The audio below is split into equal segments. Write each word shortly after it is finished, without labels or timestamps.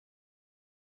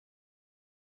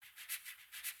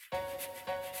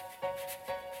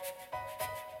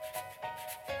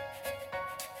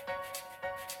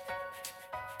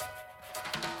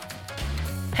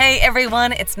Hey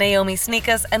everyone, it's Naomi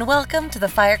Sneakus, and welcome to the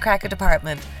Firecracker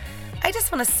Department. I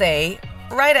just want to say,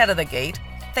 right out of the gate,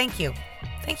 thank you.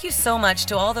 Thank you so much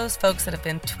to all those folks that have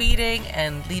been tweeting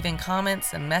and leaving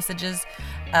comments and messages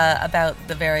about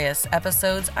the various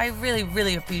episodes. I really,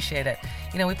 really appreciate it.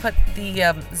 You know, we put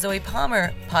the Zoe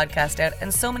Palmer podcast out,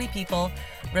 and so many people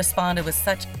responded with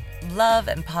such love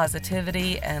and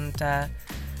positivity, and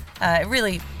it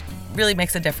really, really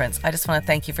makes a difference. I just want to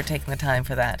thank you for taking the time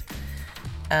for that.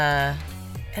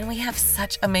 And we have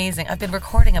such amazing... I've been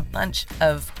recording a bunch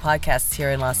of podcasts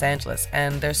here in Los Angeles,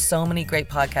 and there's so many great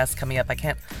podcasts coming up. I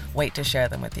can't wait to share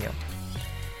them with you.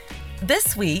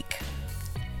 This week,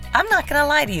 I'm not going to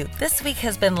lie to you, this week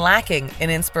has been lacking in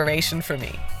inspiration for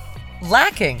me.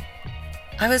 Lacking.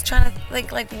 I was trying to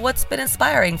think, what's been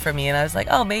inspiring for me? And I was like,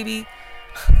 oh, maybe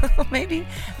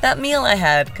that meal I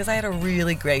had, because I had a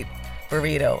really great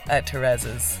burrito at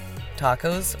Teresa's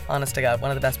Tacos. Honest to God,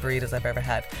 one of the best burritos I've ever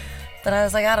had. But I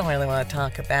was like, I don't really want to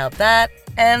talk about that.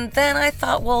 And then I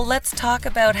thought, well, let's talk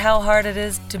about how hard it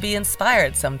is to be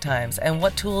inspired sometimes and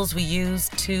what tools we use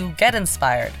to get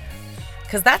inspired.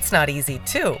 Because that's not easy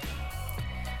too.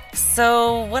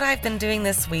 So what I've been doing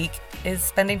this week is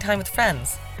spending time with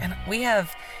friends. And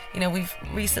we've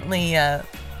recently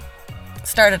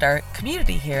started our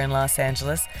community here in Los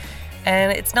Angeles.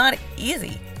 And it's not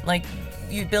easy.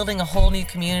 You're building a whole new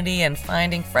community and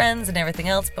finding friends and everything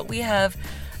else, but we have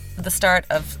the start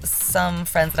of some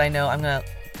friends that I know I'm going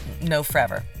to know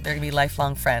forever. They're going to be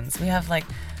lifelong friends. We have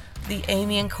the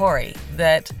Amy and Corey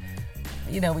that,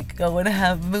 we could go and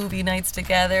have movie nights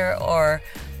together or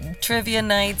trivia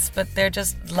nights, but they're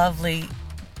just lovely,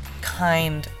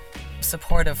 kind,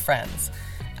 supportive friends.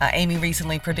 Amy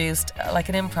recently produced an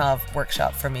improv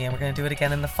workshop for me, and we're going to do it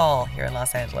again in the fall here in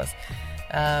Los Angeles.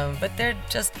 But they're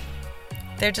just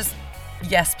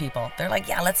yes people. They're like,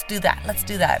 yeah, let's do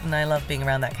that. And I love being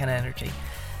around that kind of energy.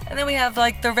 And then we have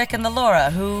the Rick and the Laura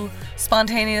who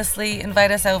spontaneously invite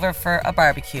us over for a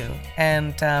barbecue.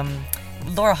 And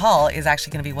Laura Hall is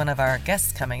actually going to be one of our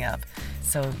guests coming up.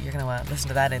 So you're going to want to listen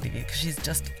to that interview because she's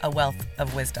just a wealth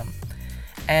of wisdom.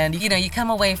 And you come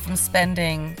away from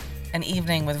spending an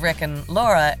evening with Rick and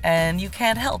Laura and you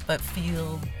can't help but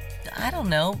feel,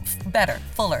 better,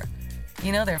 fuller.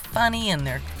 They're funny and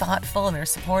they're thoughtful and they're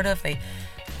supportive. They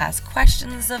ask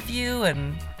questions of you,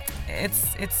 and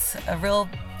it's a real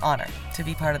honor to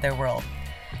be part of their world.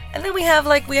 And then we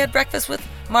had breakfast with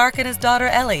Mark and his daughter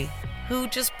Ellie, who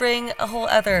just bring a whole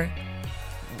other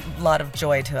lot of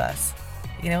joy to us.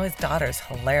 His daughter's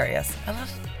hilarious. I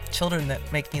love children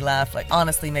that make me laugh,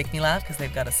 honestly make me laugh because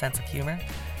they've got a sense of humor.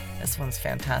 This one's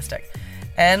fantastic.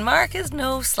 And Mark is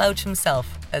no slouch himself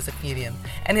as a comedian.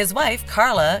 And his wife,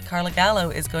 Carla Gallo,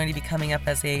 is going to be coming up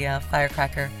as a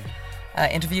Firecracker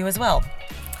interview as well.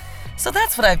 So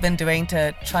that's what I've been doing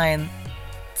to try and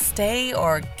stay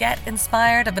or get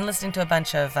inspired. I've been listening to a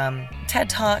bunch of TED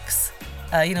Talks,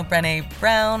 Brené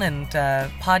Brown and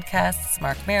podcasts,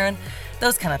 Mark Maron,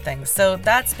 those kind of things. So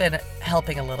that's been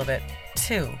helping a little bit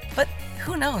too. But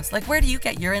who knows? Where do you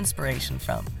get your inspiration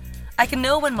from? I can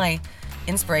know when my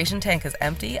inspiration tank is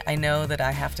empty. I know that I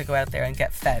have to go out there and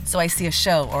get fed. So I see a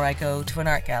show or I go to an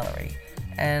art gallery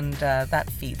and that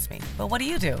feeds me. But what do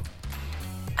you do?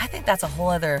 I think that's a whole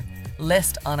other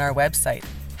list on our website.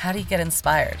 How do you get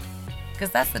inspired? Because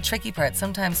that's the tricky part.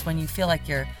 Sometimes when you feel like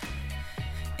your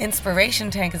inspiration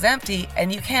tank is empty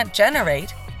and you can't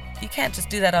generate, you can't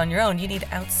just do that on your own. You need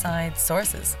outside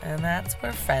sources. And that's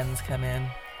where friends come in.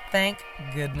 Thank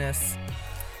goodness.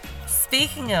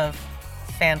 Speaking of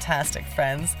fantastic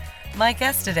friends, my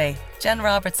guest today, Jen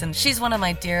Robertson. She's one of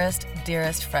my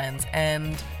dearest friends,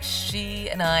 and she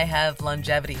and I have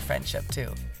longevity friendship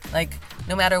too.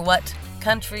 No matter what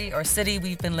country or city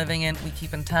we've been living in, we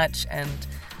keep in touch, and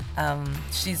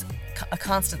she's a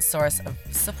constant source of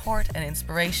support and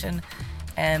inspiration.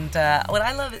 And what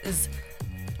I love is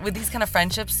with these kind of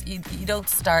friendships, you don't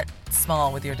start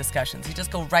small with your discussions. You just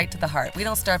go right to the heart. We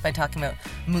don't start by talking about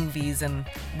movies and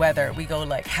weather. We go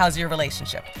how's your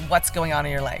relationship? What's going on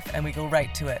in your life? And we go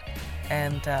right to it.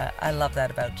 And I love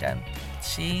that about Jen.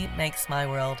 She makes my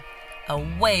world a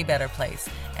way better place.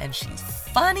 And she's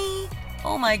funny.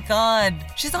 Oh my God.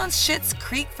 She's on Schitt's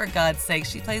Creek, for God's sake.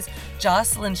 She plays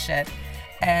Jocelyn Schitt.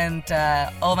 And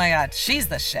oh my God, she's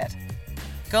the shit.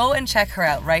 Go and check her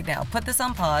out right now. Put this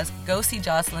on pause. Go see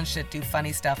Jocelyn Schitt do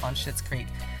funny stuff on Schitt's Creek.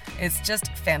 It's just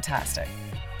fantastic.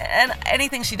 And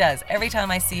anything she does, every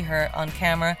time I see her on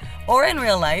camera or in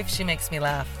real life, she makes me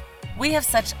laugh. we have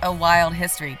such a wild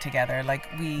history together. Like,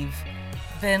 we've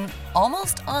been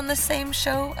almost on the same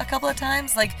show a couple of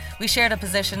times. Like, we shared a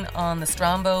position on the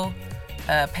Strombo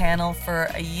panel for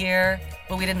a year,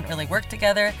 but we didn't really work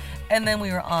together. And then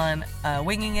we were on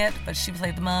Winging It, but she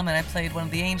played the mom and I played one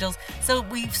of the angels. So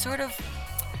we've sort of,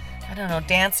 I don't know,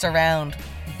 danced around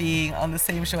being on the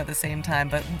same show at the same time.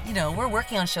 But, you know, we're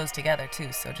working on shows together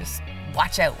too, so just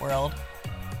watch out, world.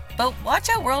 But watch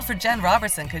out, world, for Jen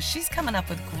Robertson, because she's coming up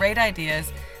with great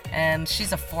ideas and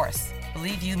she's a force.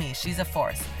 Believe you me, she's a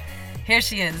force. Here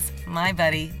she is, my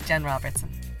buddy, Jen Robertson.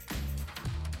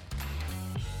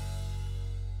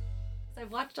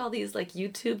 I've watched all these like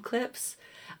YouTube clips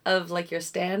of like your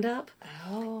stand-up.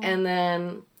 Oh. And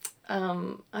then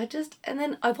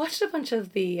I watched a bunch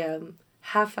of the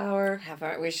half hour.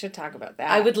 We should talk about that.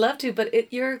 I would love to,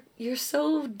 but you're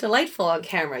so delightful on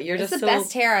camera. You're it's just the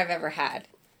best hair I've ever had.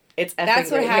 It's effing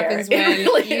That's what great happens hair. when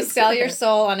Really you is. sell your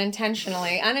soul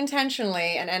unintentionally,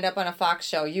 and end up on a Fox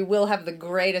show. You will have the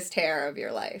greatest hair of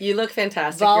your life. You look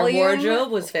fantastic. Volume. Your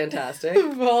wardrobe was fantastic.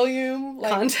 Volume,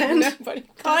 like, Content.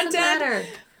 Content. Doesn't matter.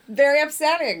 Very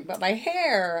upsetting, but my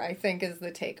hair, I think, is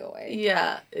the takeaway.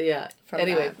 Yeah.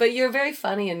 Anyway, that. but you're very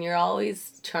funny and you're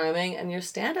always charming and your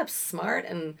stand-up's smart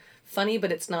and funny,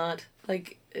 but it's not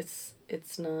like it's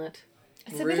not.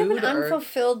 It's a bit of an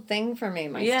unfulfilled thing for me,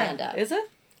 my stand-up. Is it?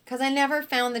 Because I never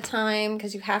found the time,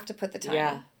 because you have to put the time.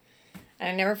 Yeah. And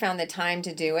I never found the time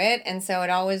to do it, and so it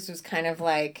always was kind of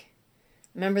like,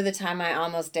 remember the time I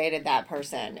almost dated that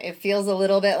person? It feels a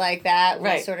little bit like that.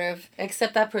 Right. Sort of.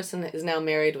 Except that person is now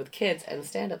married with kids and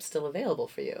stand-up's still available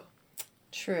for you.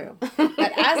 True.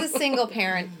 But as a single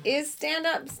parent, is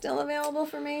stand-up still available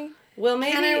for me? Well,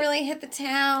 maybe. Can I really hit the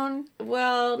town?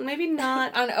 Well, maybe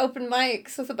not. On open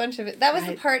mics with a bunch of it. That was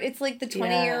the part, it's like the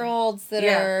 20-year-olds that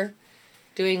are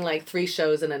doing like 3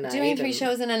 shows in a night. doing 3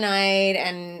 shows in a night,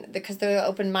 and because they're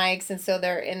open mics, and so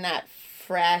they're in that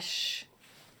fresh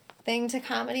thing to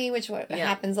comedy, which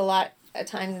happens a lot at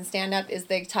times in stand-up, is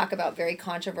they talk about very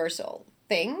controversial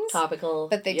things. Topical.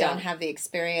 But they don't have the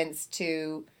experience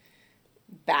to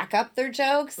back up their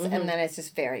jokes, and then it's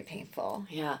just very painful.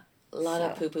 Yeah. A lot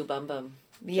of poo-poo bum-bum.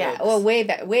 Yeah, jokes. well,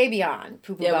 way beyond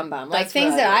poo-poo bum-bum. Like,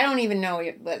 things that I don't even know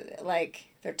what, like,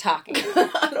 they're talking about.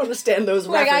 I don't understand those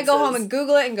Like, references. I go home and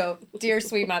Google it and go, Dear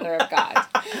Sweet Mother of God.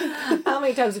 How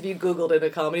many times have you Googled in a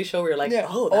comedy show where you're like,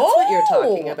 oh, that's what you're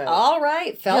talking about? All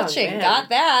right, felching. Got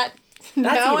that.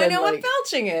 Now I even, know like- what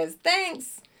felching is.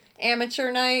 Thanks.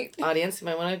 Amateur night. Audience, you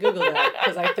might want to Google that,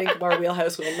 because I think our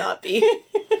wheelhouse will not be.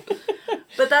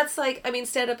 But that's like, I mean,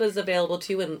 stand-up is available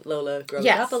too when Lola grows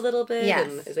up a little bit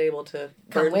and is able to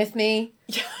Come with me,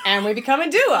 and we become a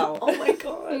duo. Oh my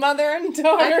God. Mother and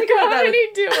daughter comedy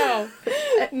duo.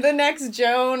 The next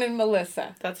Joan and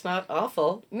Melissa. That's not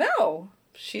awful. No.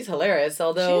 She's hilarious,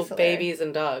 although She's hilarious. babies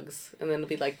and dogs. And then it'll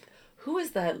be like, who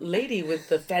is that lady with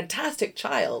the fantastic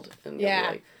child? And you'll be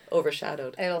like,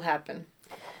 overshadowed. It'll happen.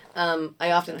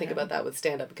 I often think about that with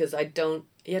stand-up because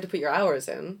you have to put your hours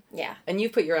in. Yeah. And you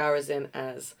put your hours in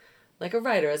as like a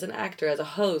writer, as an actor, as a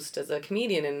host, as a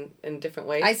comedian in different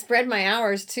ways. I spread my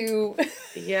hours to...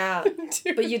 Yeah.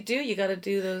 But you got to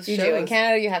do those shows. You do. In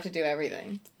Canada, you have to do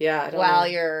everything. Yeah. I don't While know.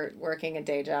 you're working a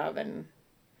day job and...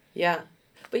 Yeah.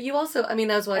 But you also, I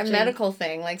mean, I was watching... A medical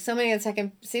thing. Like, so many of the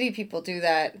Second City people do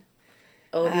that.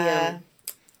 Oh,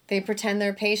 they pretend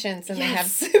they're patients and they have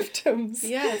Yes. symptoms.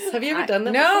 Yes. Have you ever done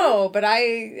that No, but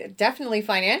I definitely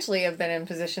financially have been in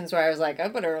positions where I was like, I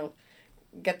better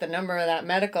get the number of that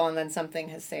medical, and then something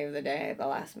has saved the day at the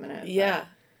last minute. Yeah.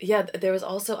 Yeah, there was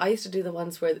also, I used to do the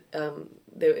ones where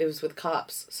it was with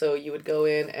cops. So you would go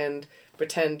in and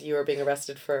pretend you were being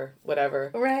arrested for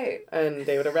whatever. Right. And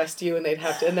they would arrest you and they'd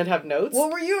have to, and then have notes.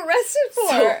 What were you arrested for?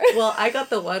 So, well, I got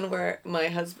the one where my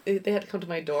husband, they had to come to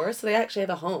my door. So they actually have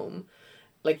a home.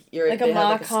 Like, they had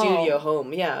like a studio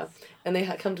home. Yeah. And they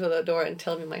had come to the door and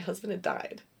tell me my husband had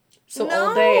died. So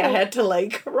all day I had to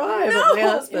like cry about my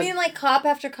husband. You mean like cop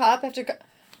after cop after cop?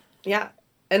 Yeah.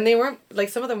 And they weren't, like,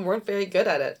 some of them weren't very good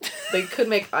at it. They could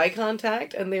make eye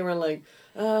contact, and they were like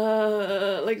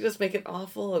just make it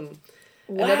awful. And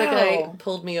another guy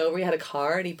pulled me over. He had a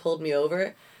car, and he pulled me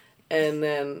over. And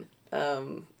then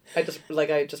I just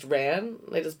ran.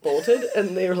 I just bolted,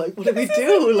 and they were like, what did we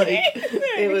do? Like,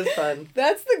 it was fun.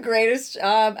 That's the greatest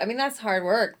job. I mean, that's hard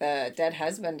work. The dead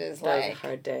husband is That was a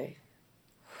hard day.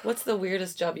 What's the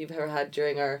weirdest job you've ever had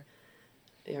during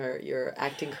your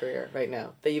acting career right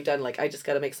now that you've done? Like, I just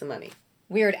got to make some money.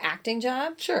 Weird acting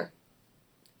job? Sure.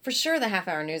 For sure, the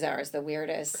half-hour news hour is the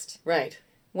weirdest. Right.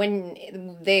 When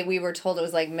we were told it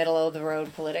was like middle of the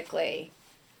road politically,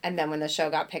 and then when the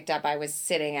show got picked up, I was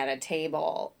sitting at a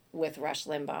table with Rush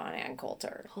Limbaugh and Ann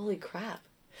Coulter. Holy crap!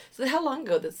 So how long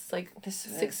ago? This is like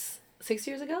This six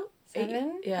years ago.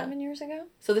 7 years ago.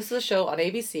 So this is a show on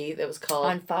ABC that was called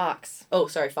On Fox. Oh,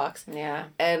 sorry, Fox. Yeah.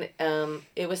 And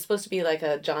it was supposed to be like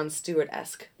a Jon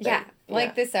Stewart-esque thing. Yeah.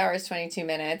 Like This Hour is 22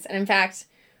 minutes. And in fact,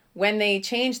 when they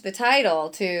changed the title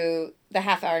to the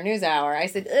Half Hour News Hour, I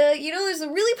said, there's a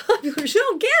really popular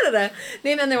show in Canada.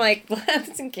 And then they're like, well,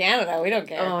 it's in Canada. We don't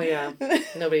care. Oh, yeah.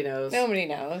 Nobody knows. Nobody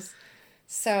knows.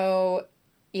 So,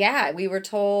 yeah, we were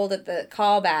told at the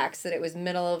callbacks that it was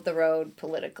middle of the road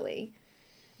politically.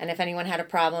 And if anyone had a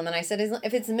problem, and I said,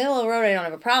 if it's the middle of the road, I don't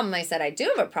have a problem. I said, I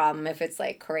do have a problem if it's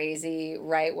like crazy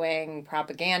right-wing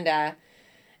propaganda.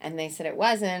 And they said it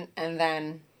wasn't. And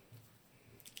then...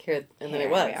 Then it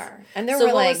was. We are. And there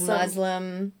were like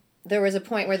Muslim... There was a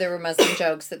point where there were Muslim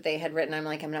jokes that they had written. I'm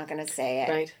like, I'm not going to say it.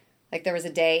 Right. Like there was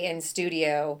a day in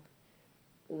studio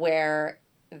where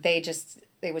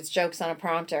it was jokes on a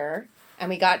prompter. And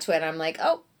we got to it. And I'm like,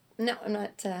 oh, no, I'm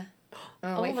not...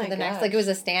 I'm wait for the next... Like it was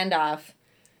a standoff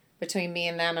between me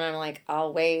and them, and I'm like,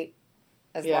 I'll wait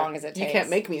as long as it takes. You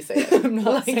can't make me say it. I'm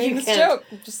not saying this joke.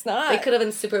 I'm just not. They could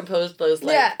have superimposed those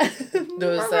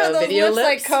those video lips.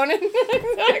 Like Conan.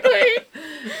 Exactly.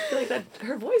 Like that,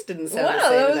 her voice didn't sound the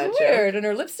same. Wow, that was weird. And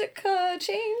her lipstick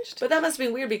changed. But that must have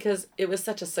been weird because it was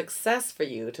such a success for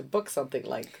you to book something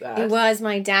like that. It was.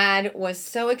 My dad was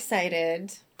so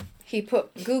excited. He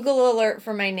put Google alert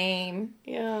for my name.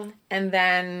 Yeah. And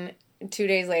then 2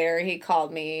 days later, he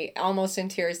called me almost in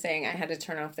tears saying I had to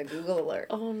turn off the Google alert.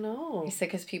 Oh, no. He said,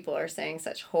 because people are saying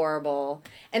such horrible...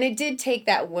 And it did take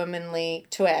that womanly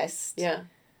twist. Yeah.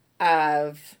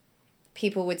 Of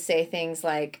people would say things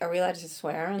like, are we allowed to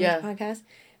swear on this podcast?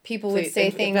 People would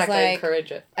say things like, I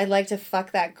encourage it. I'd like to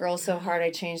fuck that girl so hard I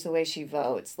changed the way she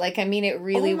votes. Like, I mean, it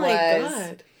really was...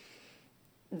 God.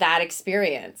 That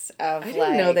experience of I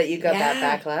didn't know that you got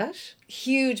that backlash.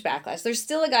 Huge backlash. There's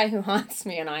still a guy who haunts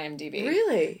me on IMDb.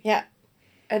 Really? Yeah.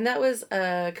 And that was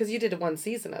because you did one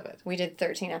season of it. We did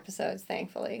 13 episodes,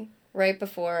 thankfully. Right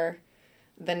before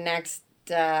the next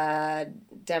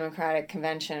Democratic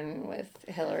convention with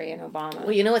Hillary and Obama.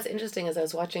 Well, you know what's interesting is I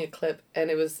was watching a clip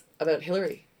and it was about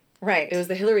Hillary. Right. It was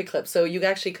the Hillary clip. So you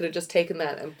actually could have just taken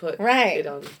that and put it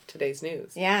on today's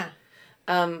news. Yeah.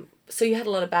 So you had a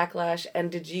lot of backlash, and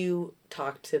did you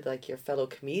talk to like your fellow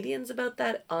comedians about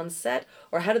that on set,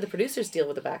 or how did the producers deal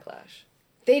with the backlash?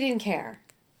 They didn't care.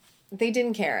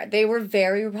 They were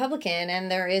very Republican, and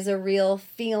there is a real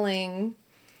feeling.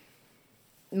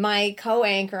 My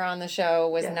co-anchor on the show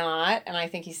was not, and I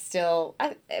think he's still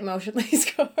emotionally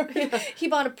scarred. Yeah. He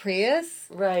bought a Prius,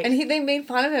 right? And they made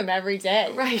fun of him every day,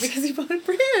 right? Because he bought a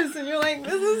Prius, and you're like,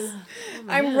 this is.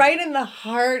 I'm right in the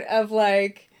heart of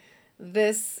like.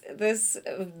 This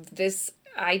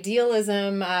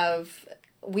idealism of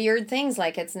weird things,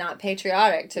 like it's not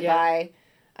patriotic to buy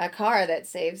a car that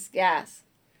saves gas.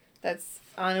 That's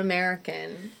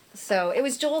un-American. So it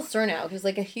was Joel Surnow, who's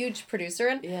like a huge producer,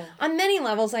 and on many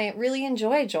levels I really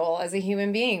enjoy Joel as a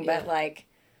human being, but like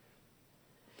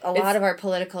a lot of our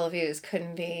political views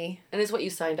couldn't be. And it's what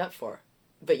you signed up for,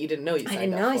 but you didn't know you signed up for. I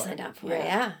didn't know I signed up for it.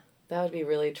 Yeah, that would be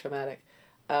really traumatic.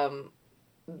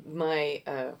 My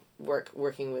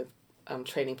working with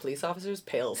training police officers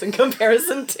pales in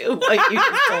comparison to what you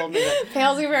just told me.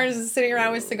 Pales in comparison to sitting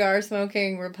around with cigar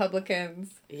smoking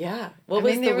Republicans. Yeah. What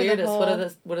was the weirdest?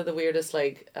 What are the weirdest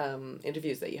like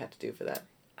interviews that you had to do for that?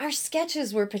 Our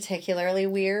sketches were particularly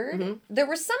weird. Mm-hmm. There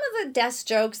were some of the desk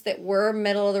jokes that were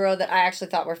middle of the road that I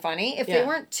actually thought were funny. If they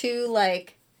weren't too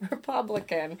like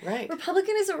Republican. Right.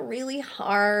 Republican is a really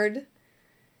hard.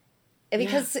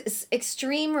 Because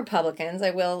extreme Republicans,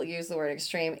 I will use the word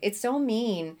extreme, it's so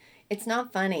mean. It's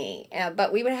not funny.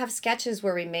 But we would have sketches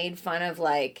where we made fun of,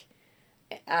 like,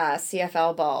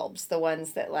 CFL bulbs, the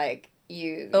ones that, like,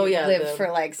 you lived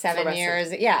for, like, 7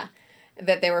 years. Yeah.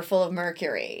 That they were full of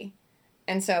mercury.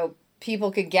 And so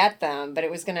people could get them, but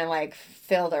it was going to, like,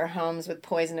 fill their homes with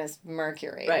poisonous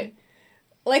mercury. Right.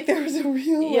 Like, there was a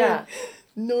real, like,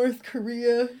 North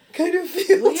Korea kind of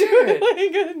feel to it,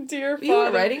 like a dear father. You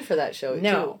were writing for that show,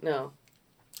 no. too? No.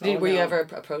 Were you ever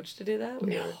approached to do that?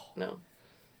 No.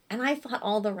 And I thought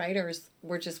all the writers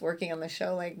were just working on the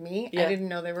show like me. Yeah. I didn't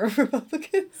know they were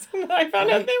Republicans. I found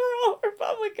out they were all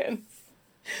Republicans.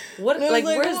 What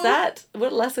where's that?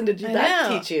 What lesson did that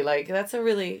teach you? Like, that's a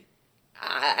really...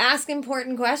 ask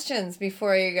important questions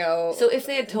before you go. So if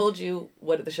they had told you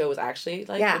what the show was actually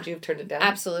like, would you have turned it down?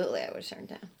 Absolutely, I would have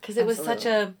turned it down. Because it was such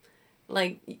a,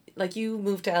 like you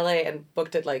moved to LA and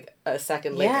booked it like a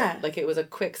second later. Yeah. Like it was a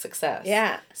quick success.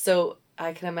 Yeah. So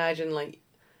I can imagine like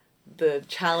the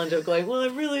challenge of going, well, I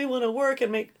really want to work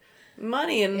and make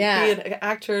money and be an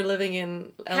actor living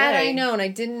in LA. Had I known, I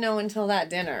didn't know until that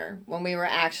dinner when we were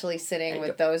actually sitting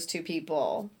with those two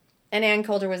people. And Ann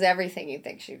Coulter was everything you'd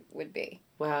think she would be.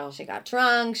 Wow. She got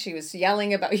drunk. She was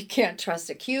yelling about you can't trust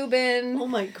a Cuban. Oh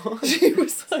my God. She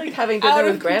was like having dinner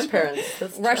with grandparents.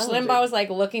 That's Rush Limbaugh was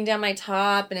like looking down my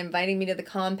top and inviting me to the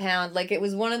compound. Like it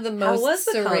was one of the most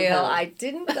surreal. Compound? I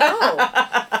didn't go.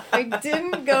 I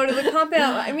didn't go to the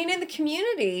compound. I mean, in the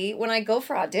community, when I go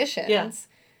for auditions,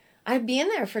 I'd be in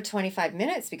there for 25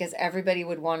 minutes because everybody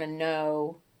would want to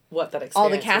know what that experience all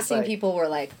the casting people were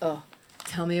like, oh,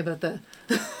 tell me about the...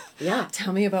 Yeah.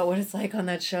 Tell me about what it's like on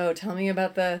that show. Tell me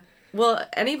about the... Well,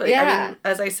 anybody... Yeah. I mean,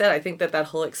 as I said, I think that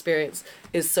whole experience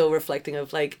is so reflecting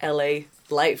of, like, LA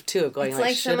life, too. Going, it's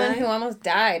like someone who almost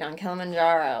died on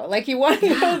Kilimanjaro. Like, you want to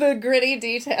know the gritty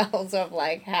details of,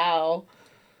 like, how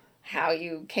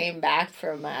you came back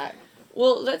from that.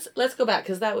 Well, let's go back,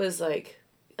 because that was, like...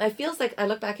 It feels like... I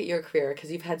look back at your career,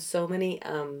 because you've had so many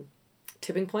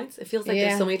tipping points. It feels like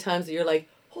there's so many times that you're like,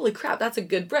 holy crap, that's a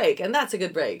good break, and that's a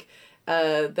good break.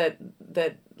 That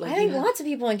like I think lots of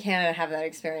people in Canada have that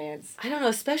experience. I don't know,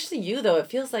 especially you though. It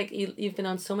feels like you've been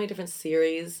on so many different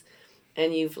series,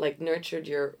 and you've like nurtured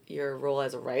your role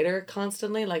as a writer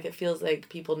constantly. Like it feels like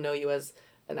people know you as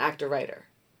an actor writer.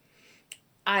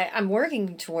 I'm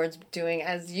working towards doing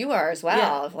as you are as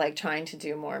well, of like trying to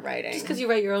do more writing. Just because you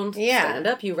write your own stand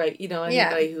up, you write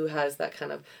anybody who has that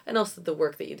kind of, and also the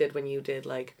work that you did when you did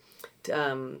like.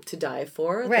 To Die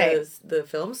For, the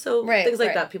film. So things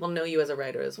like that, people know you as a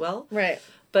writer as well. Right.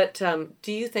 But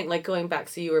do you think, like going back,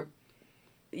 so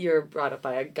you're brought up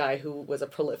by a guy who was a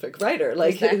prolific writer,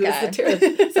 like who was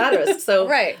the satirist. So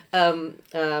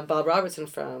Bob Robertson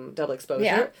from Double Exposure.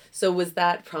 Yeah. So was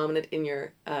that prominent in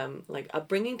your like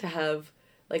upbringing to have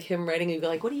like him writing? You go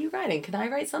like, what are you writing? Can I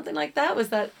write something like that? Was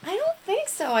that? I don't think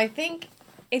so. I think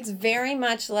it's very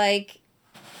much like.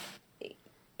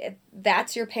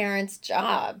 That's your parents'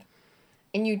 job.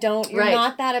 And you're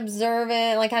not that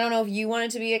observant. Like, I don't know if you wanted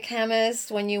to be a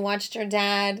chemist when you watched your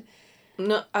dad.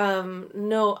 No,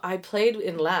 I played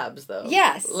in labs, though.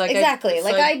 Yes, like exactly.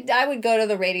 I would go to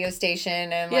the radio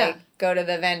station and, like, go to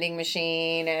the vending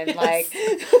machine and, like...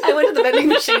 I went to the vending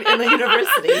machine in the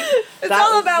university. It's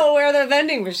all about where the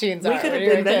vending machines are. We could have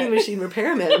been vending machine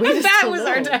repairmen. That was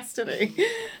our destiny.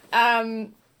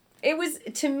 It was,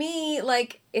 to me,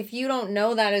 like, if you don't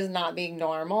know that is not being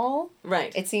normal,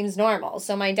 right? It seems normal.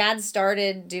 So my dad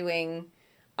started doing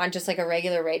on just, like, a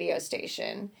regular radio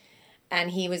station, and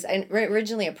he was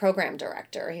originally a program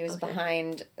director. He was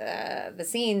behind the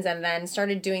scenes and then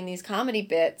started doing these comedy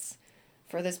bits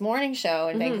for this morning show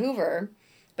in Vancouver,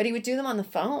 but he would do them on the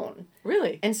phone.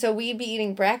 Really? And so we'd be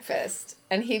eating breakfast,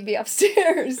 and he'd be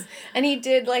upstairs, and he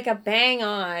did, like, a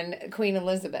bang-on Queen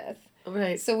Elizabeth.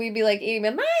 Right. So we'd be like eating, my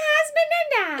husband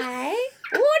and I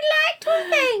would like to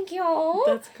thank you.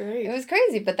 That's great. It was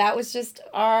crazy, but that was just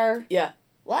our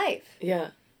life. Yeah.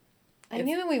 I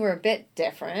knew we were a bit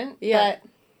different. Yeah.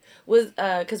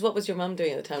 But because what was your mom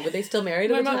doing at the time? Were they still married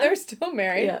at the time? They're still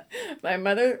married. Yeah. My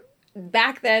mother,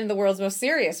 back then, the world's most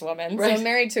serious woman. Right. So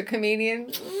married to a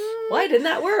comedian. Why didn't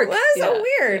that work? Well, that's so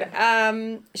weird.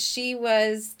 Yeah. She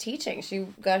was teaching. She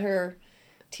got her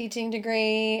teaching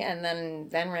degree and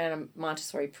then ran a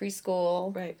Montessori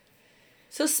preschool. Right.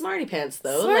 So smarty pants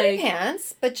though. Smarty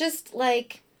pants, but just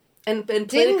like and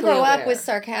didn't grow up with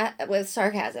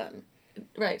sarcasm.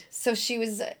 Right. So she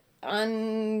was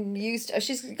unused.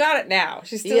 She's got it now.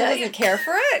 She still doesn't care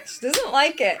for it. She doesn't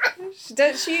like it.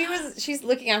 She's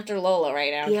looking after Lola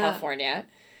right now in California.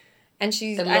 And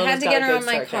I had to get her on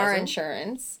my car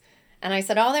insurance. And I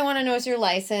said, all they want to know is your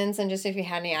license and just if you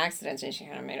had any accidents. And she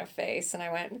kind of made a face. And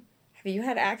I went, have you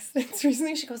had accidents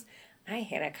recently? She goes, I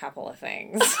hit a couple of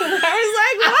things. And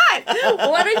I was like, what?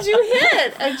 What did you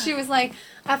hit? And she was like,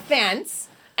 a fence.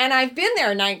 And I've been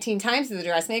there 19 times to the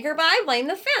dressmaker, but I blame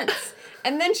the fence.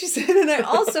 And then she said, and I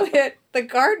also hit the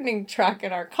gardening truck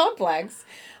in our complex.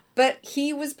 But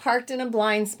he was parked in a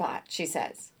blind spot, she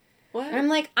says. What? And I'm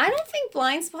like, I don't think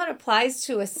blind spot applies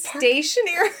to a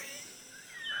stationary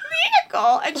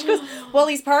vehicle. And she goes, well,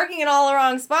 he's parking in all the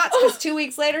wrong spots because 2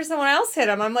 weeks later someone else hit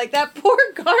him. I'm like, that poor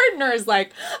gardener is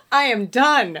like, I am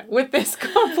done with this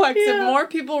complex if more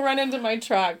people run into my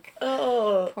truck.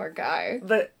 Oh. Poor guy.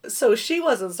 But so she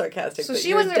wasn't sarcastic. So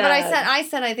she wasn't, but I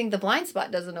said I think the blind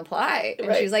spot doesn't apply.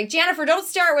 And she was like, Jennifer, don't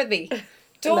start with me.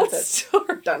 Don't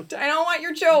start. I don't want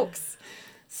your jokes.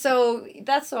 So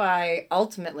that's why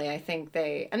ultimately I think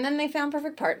then they found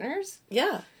perfect partners.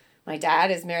 Yeah. My dad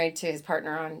is married to his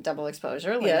partner on Double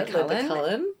Exposure, Linda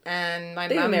Cullen. And my mom...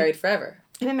 They've been married forever.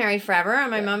 They've been married forever, and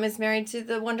my mom is married to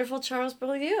the wonderful Charles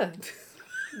Beaulieu.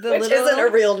 Which isn't a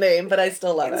real name, but I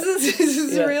still love it. This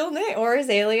is a real name. Or his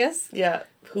alias. Yeah.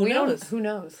 Who knows? Who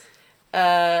knows?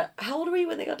 How old were you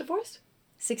when they got divorced?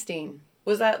 16.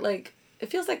 Was that like... It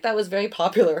feels like that was very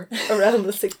popular around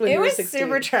the six when you were 16. It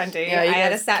was super trendy. Yeah, I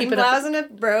had a satin blouse and a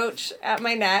brooch at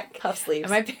my neck. Puff sleeves.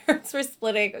 And my parents were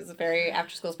splitting. It was a very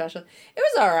after-school special. It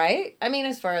was all right. I mean,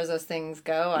 as far as those things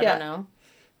go, I don't know.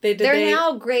 They're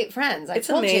now great friends. It's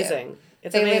amazing.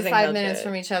 It's they amazing. Live 5 minutes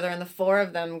from each other, and the four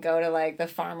of them go to like the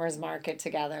farmers market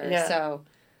together. Yeah. So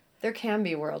there can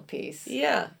be world peace.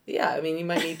 Yeah. Yeah. I mean, you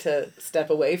might need to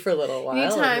step away for a little while. You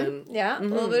need time. A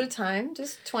little bit of time.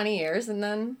 Just 20 years, and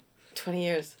then... 20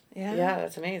 years. Yeah. Yeah,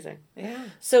 that's amazing. Yeah.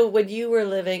 So when you were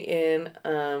living in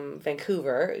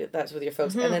Vancouver, that's with your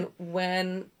folks, and then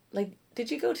when, like,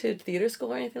 did you go to theater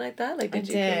school or anything like that? Like, I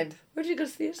did. Where did you go to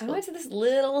theater school? I went to this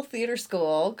little theater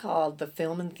school called the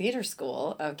Film and Theater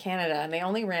School of Canada, and it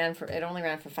only ran for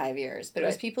 5 years. But it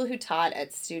was people who taught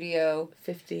at Studio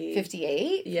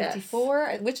 58, yes.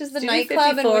 54, which is the Studio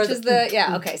nightclub, and which is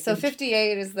the okay. So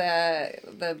 58 is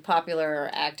the popular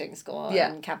acting school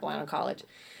in Capilano College.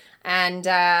 And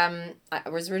I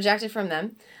was rejected from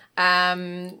them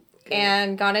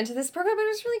and got into this program, but it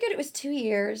was really good. It was 2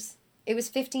 years. It was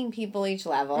 15 people each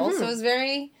level, so it was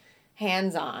very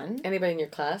hands-on. Anybody in your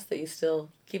class that you still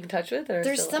keep in touch with? Or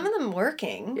There's some of them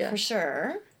working, for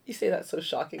sure. You say that so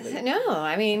shockingly. No,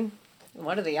 I mean,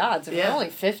 what are the odds? There are only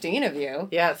 15 of you.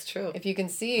 Yeah, it's true. If you can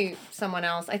see someone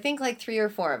else, I think like 3 or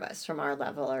 4 of us from our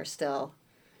level are still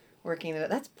working.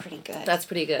 That's pretty good. That's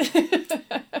pretty good.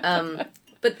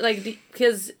 But, like,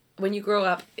 because when you grow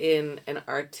up in an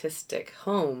artistic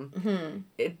home,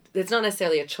 it's not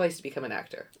necessarily a choice to become an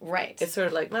actor. Right. It's sort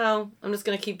of like, no, I'm just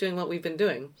going to keep doing what we've been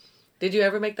doing. Did you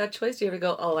ever make that choice? Do you ever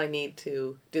go, oh, I need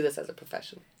to do this as a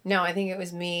profession? No, I think it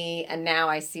was me, and now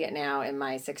I see it now in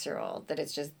my 6-year-old, that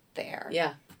it's just there.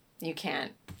 Yeah. You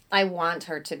can't. I want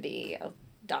her to be a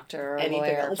doctor or a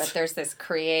lawyer, but there's this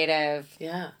creative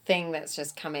thing that's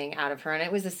just coming out of her, and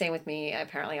it was the same with me.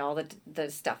 Apparently all the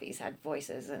stuffies had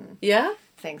voices and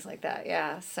things like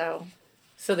that. So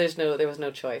there was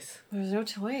no choice.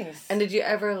 And did you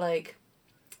ever like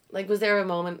was there a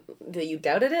moment that you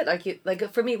doubted it,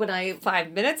 like for me when I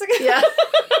 5 minutes ago?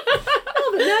 Oh,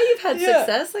 but now you've had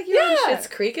success, like you're on Schitt's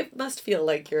Creek. It must feel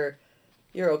like you're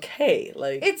okay.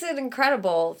 Like, it's an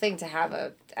incredible thing to have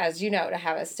to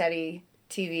have a steady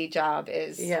TV job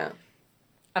is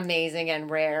amazing and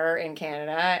rare in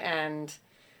Canada, and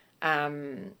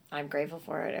I'm grateful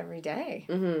for it every day.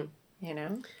 You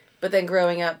know? But then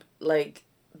growing up, like,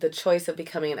 the choice of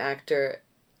becoming an actor,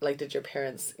 like, did your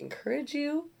parents encourage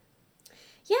you?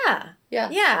 Yeah.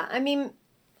 I mean,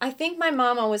 I think my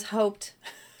mom always hoped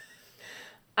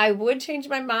I would change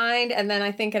my mind, and then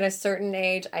I think at a certain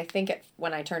age,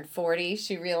 when I turned 40,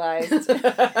 she realized it's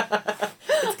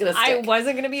gonna stick. I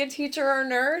wasn't going to be a teacher or a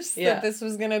nurse, that this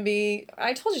was going to be...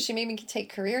 I told you, she made me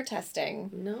take career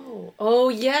testing. No. Oh,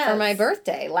 yes. For my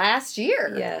birthday last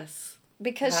year. Yes.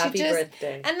 Because Happy she just...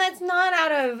 birthday. And that's not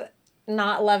out of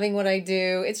not loving what I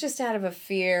do. It's just out of a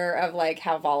fear of, like,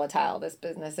 how volatile this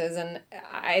business is. And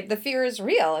the fear is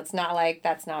real. It's not like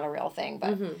that's not a real thing,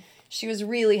 but... She was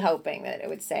really hoping that it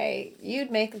would say,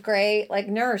 you'd make a great, like,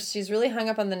 nurse. She's really hung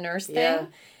up on the nurse thing. Yeah.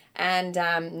 And,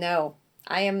 no,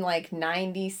 I am, like,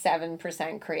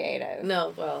 97% creative.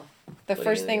 No, well. The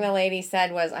first thing the lady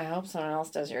said was, I hope someone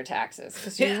else does your taxes.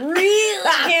 Because you really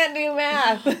can't do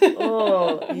math.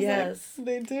 Oh, yes. Like,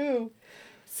 they do.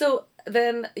 So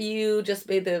then you just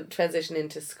made the transition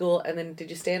into school, and then did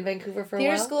you stay in Vancouver for a while?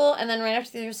 Theater school, and then right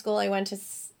after theater school, I went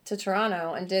to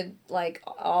Toronto and did, like,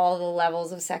 all the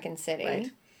levels of Second City.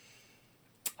 Right.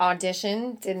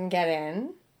 Auditioned, didn't get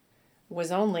in,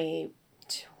 was only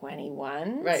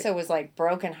 21, right. so was, like,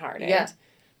 brokenhearted. Yeah.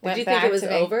 Did you think it was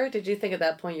over? Did you think at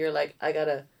that point you're like, I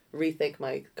gotta rethink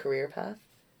my career path?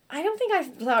 I don't think I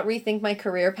thought rethink my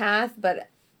career path, but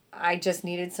I just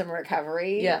needed some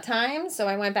recovery time, so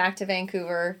I went back to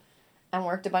Vancouver and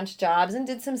worked a bunch of jobs and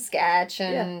did some sketch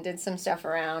and did some stuff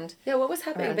around. Yeah, what was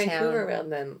happening in Vancouver around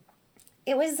then?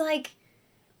 It was like,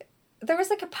 there was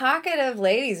like a pocket of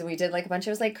ladies. We did like a bunch. It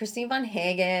was like Christine Von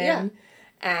Hagen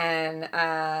and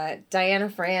Diana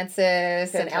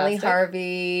Francis and Ellie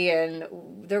Harvey, and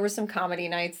there were some comedy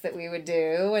nights that we would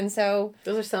do, and so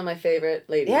those are some of my favorite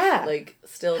ladies. Yeah, like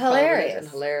still hilarious and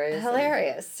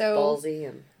hilarious, and so ballsy,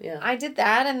 and I did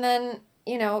that, and then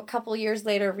a couple years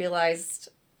later realized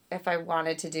if I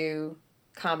wanted to do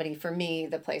comedy for me,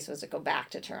 the place was to go back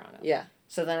to Toronto. Yeah.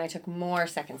 So then I took more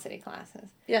Second City classes.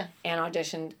 Yeah. And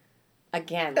auditioned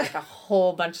again, like a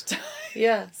whole bunch of times.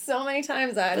 Yeah. So many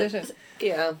times I auditioned.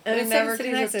 Yeah. And Second City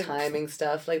has timing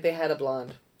stuff. Like, they had a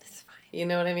blonde. It's fine. You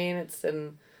know what I mean?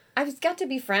 I've got to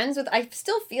be friends with... I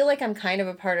still feel like I'm kind of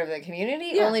a part of the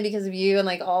community, Yeah. only because of you and,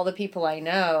 like, all the people I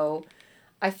know.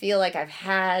 I feel like I've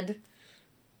had...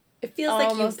 It feels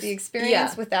almost like the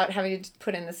experience without having to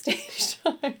put in the stage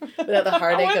time. Without the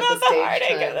heartache of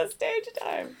the stage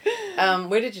time.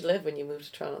 Where did you live when you moved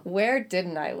to Toronto? Where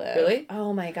didn't I live? Really?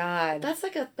 Oh my God. That's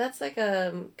like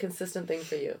a consistent thing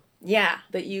for you. Yeah.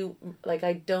 That you, like,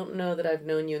 I don't know that I've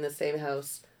known you in the same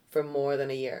house for more than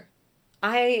a year.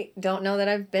 I don't know that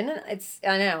I've been in...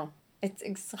 I know. It's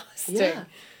exhausting. Yeah.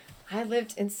 I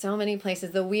lived in so many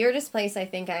places. The weirdest place I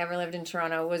think I ever lived in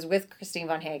Toronto was with Christine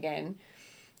Von Hagen.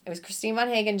 It was Christine Von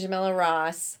Hagen, Jamila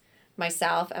Ross,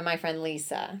 myself, and my friend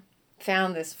Lisa.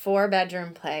 Found this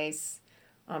 4-bedroom place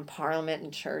on Parliament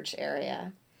and Church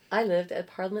area. I lived at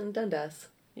Parliament and Dundas.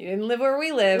 You didn't live where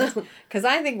we lived, because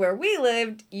I think where we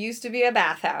lived used to be a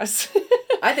bathhouse.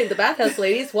 I think the bathhouse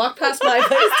ladies walked past my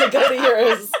place to go to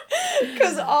yours.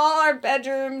 Because all our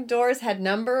bedroom doors had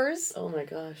numbers. Oh my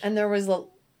gosh. And there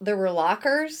were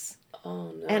lockers.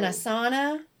 Oh no. And a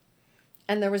sauna.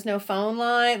 And there was no phone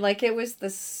line. Like, it was the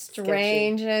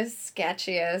strangest,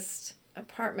 sketchiest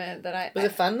apartment that I... Was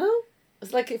it fun, though? It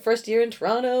was like your first year in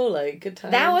Toronto, like, good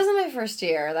time? That wasn't my first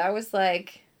year. That was,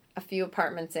 like, a few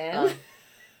apartments in. Oh.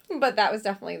 But that was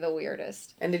definitely the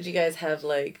weirdest. And did you guys have,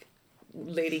 like,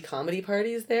 lady comedy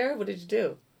parties there? What did you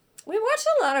do? We watched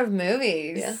a lot of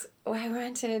movies. Yeah. Oh, I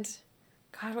rented...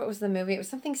 God, what was the movie? It was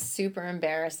something super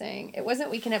embarrassing. It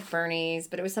wasn't Weekend at Bernie's,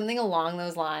 but it was something along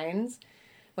those lines.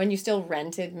 When you still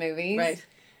rented movies. Right.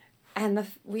 And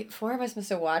four of us must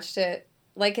have watched it.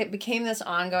 Like, it became this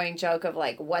ongoing joke of,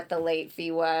 like, what the late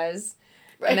fee was.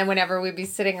 Right. And then whenever we'd be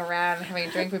sitting around and having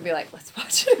a drink, we'd be like, let's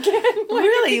watch it again. Like,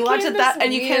 really? You watched it that... weird...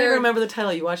 And you can't even remember the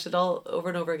title. You watched it all over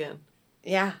and over again.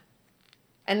 Yeah.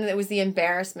 And it was the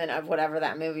embarrassment of whatever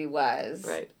that movie was.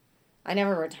 Right. I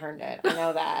never returned it. I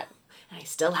know that. I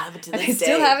still have it to this day. I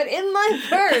still have it in my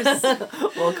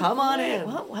purse. Well, come on in.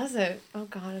 What was it? Oh,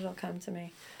 God, it'll come to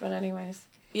me. But anyways.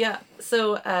 Yeah.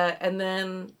 So, and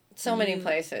then... So many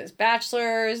places.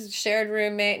 Bachelors, shared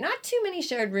roommate. Not too many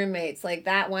shared roommates. Like,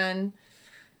 that one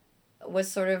was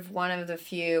sort of one of the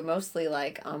few, mostly,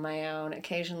 like, on my own,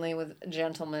 occasionally with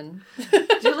gentlemen.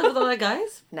 Did you live with a lot of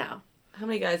guys? No. How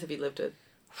many guys have you lived with?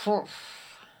 4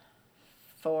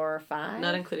 or 5.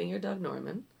 Not including your dog,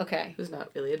 Norman. Okay. Who's not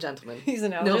really a gentleman. He's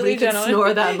an elderly elderly gentleman. Nobody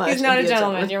can snore that much. He's not and a be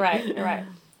gentleman. You're right. You're right.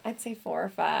 I'd say 4 or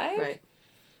 5. Right.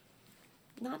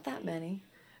 Not that many.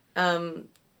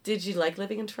 Did you like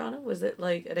living in Toronto? Was it,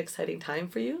 like, an exciting time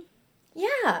for you?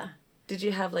 Yeah. Did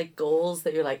you have, like, goals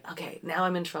that you're like, okay, now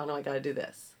I'm in Toronto, I gotta do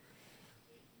this?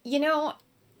 You know,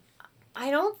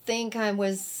 I don't think I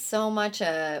was so much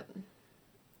I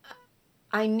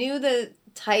knew the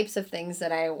types of things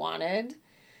that I wanted,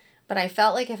 but I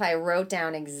felt like if I wrote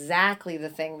down exactly the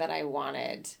thing that I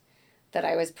wanted, that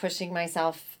I was pushing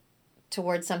myself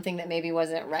towards something that maybe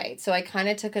wasn't right. So I kind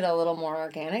of took it a little more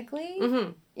organically.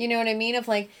 Mm-hmm. You know what I mean? Of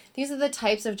like, these are the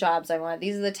types of jobs I want.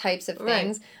 These are the types of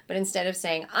things. Right. But instead of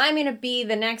saying, I'm going to be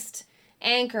the next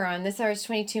anchor on This Hour's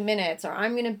 22 Minutes, or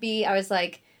I'm going to be, I was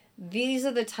like, these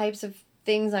are the types of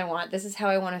things I want. This is how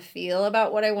I want to feel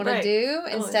about what I want to do.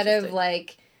 Instead of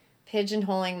like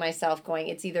pigeonholing myself going,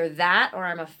 it's either that or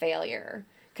I'm a failure.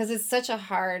 Because it's such a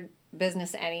hard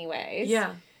business anyways.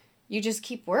 Yeah. You just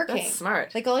keep working. That's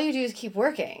smart. Like, all you do is keep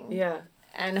working. Yeah.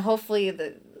 And hopefully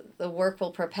the work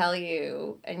will propel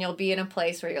you, and you'll be in a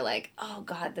place where you're like, oh,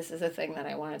 God, this is the thing that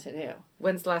I wanted to do.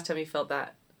 When's the last time you felt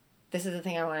that? This is the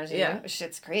thing I wanted to do?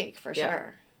 Schitt's Creek, for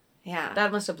sure. Yeah.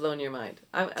 That must have blown your mind.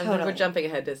 Totally. We're jumping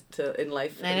ahead to in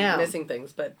life and missing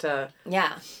things, but...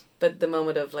 yeah. But the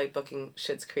moment of, like, booking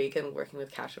Schitt's Creek and working with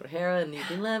Catherine O'Hara and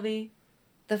Eugene Levy...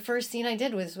 The first scene I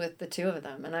did was with the two of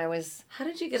them, and I was How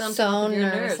did you get on top of your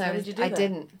nerves? How did you do that? I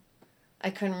didn't. I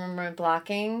couldn't remember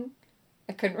blocking.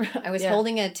 I was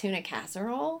holding a tuna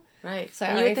casserole. Right. So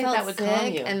and I you would think felt that would sick,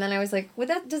 calm you. And then I was like,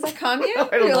 does that calm you?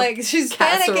 You're like, she's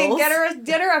panicking.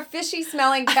 Get her a fishy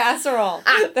smelling casserole.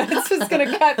 That's what's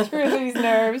gonna cut through these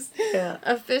nerves. Yeah.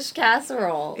 A fish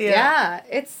casserole. Yeah.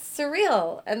 It's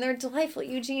surreal. And they're delightful.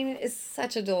 Eugene is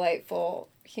such a delightful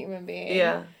human being.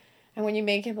 Yeah. And when you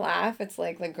make him laugh, it's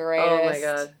like the greatest. Oh my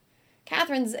God.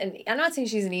 Catherine's, and I'm not saying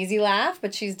she's an easy laugh,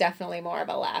 but she's definitely more of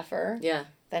a laugher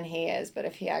than he is. But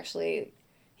if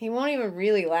he won't even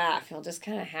really laugh. He'll just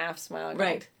kind of half smile.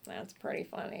 Right. That's pretty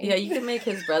funny. Yeah, you can make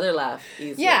his brother laugh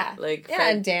easily. Yeah. Like Fred,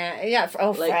 Fred, and Dan. Yeah.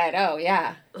 Fred. Oh,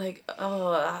 yeah. Like,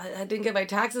 I didn't get my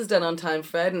taxes done on time,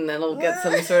 Fred, and then he'll get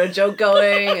some sort of joke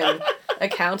going, and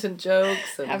accountant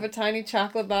jokes. And... Have a tiny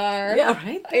chocolate bar. Yeah,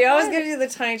 right? I always give you the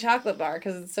tiny chocolate bar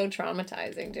because it's so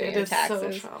traumatizing doing your taxes. It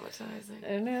is so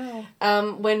traumatizing. I know.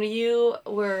 When you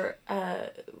were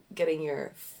getting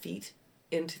your feet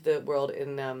into the world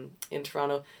in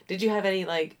Toronto, did you have any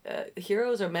like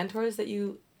heroes or mentors that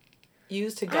you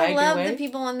used to guide your way? I love the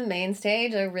people on the main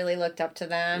stage. I really looked up to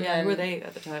them. Yeah, who were they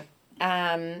at the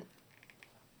time?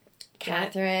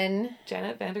 Catherine.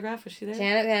 Janet Van der Graaf, was she there?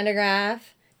 Janet Van der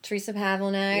Graaf. Teresa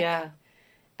Pavlinek. Yeah.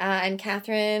 And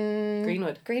Catherine...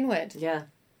 Greenwood. Yeah.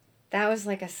 That was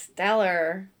like a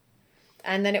stellar...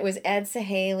 And then it was Ed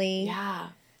Sahaley. Yeah.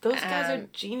 Those guys are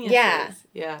geniuses. Yeah.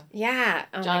 Yeah. Yeah.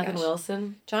 Oh Jonathan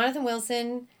Wilson. Jonathan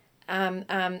Wilson.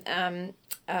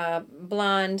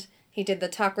 Blonde. He did the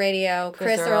talk radio.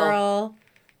 Chris Earl.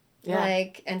 Yeah.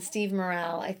 And Steve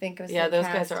Morrell, I think was the those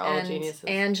cast. guys are all geniuses.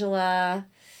 Angela...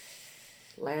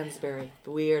 Lansbury.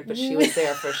 Weird, but she was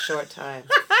there for a short time.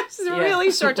 It's a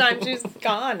really short time. She's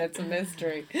gone. It's a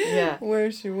mystery. Yeah.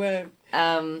 Where she went.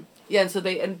 And so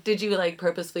did you like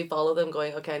purposely follow them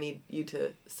going, okay, I need you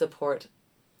to support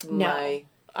my...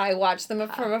 I watched them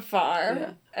from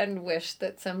afar and wished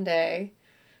that someday...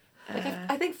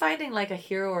 I think finding like a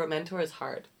hero or a mentor is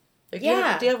hard. Like,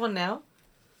 yeah. Do you have one now?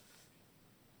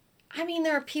 I mean,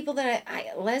 there are people that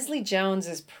Leslie Jones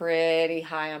is pretty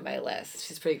high on my list.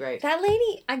 She's pretty great. That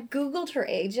lady, I Googled her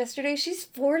age yesterday. She's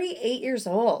 48 years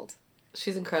old.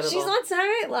 She's incredible. She's on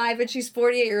Saturday Night Live and she's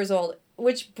 48 years old,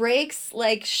 which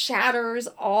shatters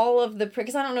all of the...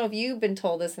 Because I don't know if you've been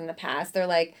told this in the past. They're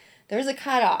like, there's a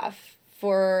cutoff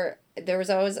for... I was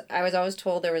always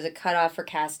told there was a cutoff for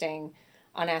casting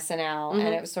on SNL.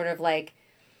 And it was sort of like...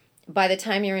 By the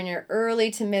time you're in your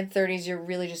early to mid-30s, you're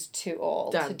really just too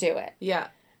old to do it. Yeah.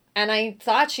 And I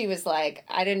thought she was like,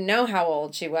 I didn't know how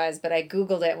old she was, but I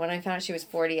Googled it. When I found out she was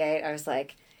 48, I was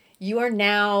like, you are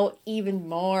now even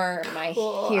more my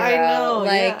hero. I know,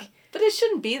 yeah. But it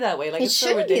shouldn't be that way. Like, it's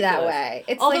shouldn't so be that way.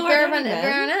 It's although like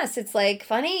Baroness. It's like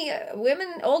funny.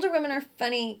 Older women are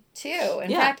funny too. In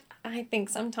fact, I think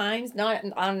sometimes, not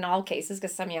in all cases,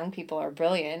 because some young people are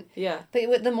brilliant. Yeah.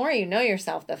 But the more you know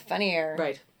yourself, the funnier.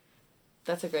 Right.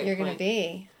 That's a great point. You're going to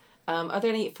be. Are there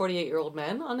any 48-year-old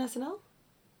men on SNL?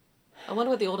 I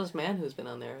wonder what the oldest man who's been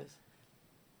on there is.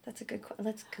 That's a good question.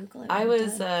 Let's Google it. I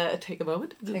was, take a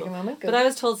moment. Take a moment. Google. But I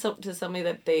was told to somebody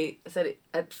that they said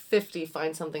at 50,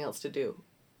 find something else to do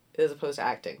as opposed to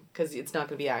acting. Because it's not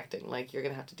going to be acting. Like, you're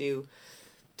going to have to do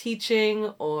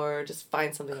teaching or just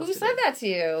find something else to do. Who said that to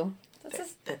you?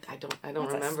 I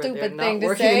don't remember. That's a stupid They're thing not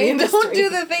to say. in the industry. Don't do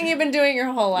the thing you've been doing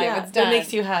your whole life. It's done. That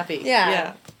makes you happy.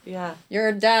 Yeah. Yeah.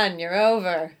 You're done. You're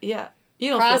over. Yeah.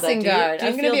 You don't crossing feel that, guard.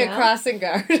 I'm going to be a crossing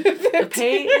guard. The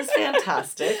pay is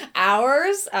fantastic.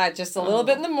 Hours, just a little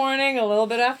bit in the morning, a little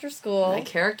bit after school. My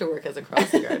character work as a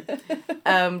crossing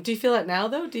guard. Do you feel that now,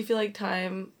 though? Do you feel like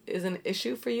time is an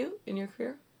issue for you in your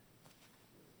career?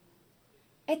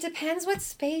 It depends what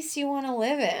space you want to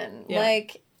live in. Yeah.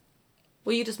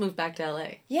 Well, you just moved back to LA.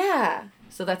 Yeah.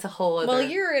 So that's a whole other... Well,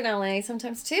 you're in LA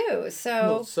sometimes too, so...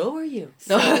 Well, so are you.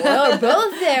 So we're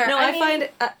both there. No,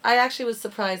 I actually was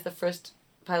surprised the first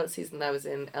pilot season that I was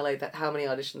in LA that how many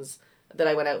auditions that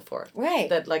I went out for. Right.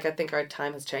 That, I think our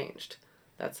time has changed.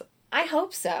 I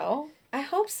hope so. I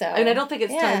don't think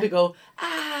it's time to go,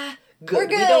 good. We're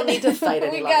good. We don't need to fight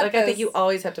any longer. I think you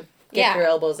always have to get your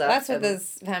elbows up. That's what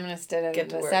this feminists did in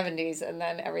the 70s, and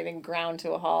then everything ground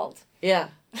to a halt. Yeah.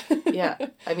 Yeah.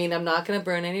 I mean, I'm not going to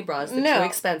burn any bras. They're too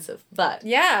expensive, but...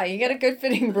 Yeah, you get a good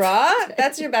fitting bra.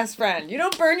 That's your best friend. You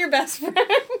don't burn your best friend.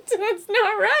 That's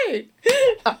not right.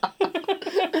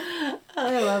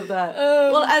 I love that.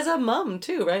 Well, as a mom,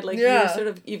 too, right? Like,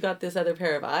 you've got this other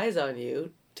pair of eyes on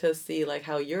you to see,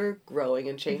 how you're growing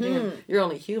and changing. Mm-hmm. And you're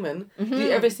only human. Mm-hmm. Do you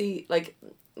ever see,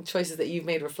 choices that you've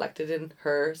made reflected in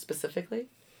her specifically?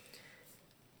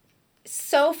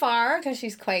 So far, because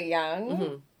she's quite young...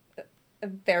 Mm-hmm.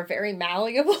 They're very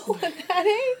malleable at that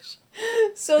age.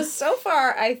 So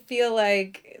far, I feel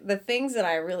like the things that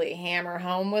I really hammer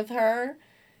home with her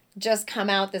just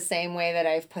come out the same way that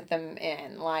I've put them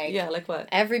in. Like what?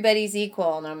 Everybody's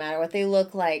equal, no matter what they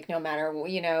look like, no matter,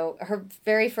 her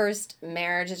very first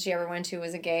marriage that she ever went to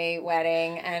was a gay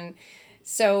wedding. And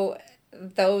so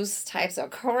those types of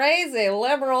crazy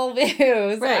liberal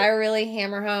views, I really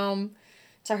hammer home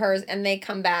to hers, and they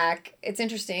come back. It's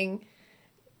interesting.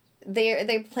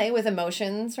 They play with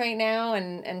emotions right now,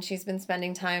 and she's been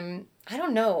spending time... I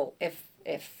don't know if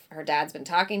her dad's been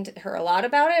talking to her a lot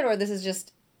about it, or this is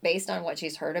just based on what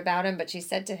she's heard about him, but she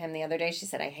said to him the other day, she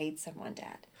said, "I hate someone,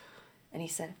 Dad." And he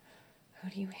said, "Who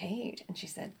do you hate?" And she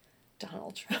said,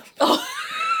 "Donald Trump."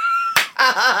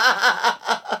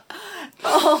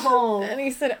 Oh Oh. And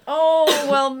he said, oh,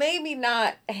 well, maybe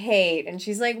not hate. And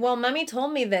she's like, well, Mommy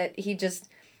told me that he just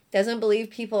doesn't believe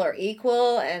people are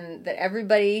equal and that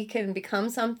everybody can become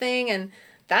something. And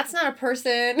that's not a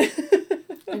person.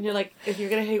 And you're like, if you're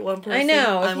going to hate one person, I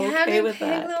know. I'm if you okay have to with pick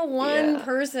that. the one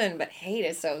person. But hate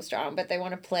is so strong. But they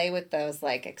want to play with those,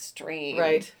 like, extreme.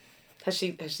 Right. Has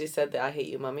she said that I hate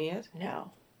you, Mommy, yet?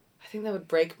 No. I think that would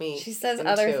break me. She says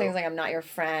other things like, I'm not your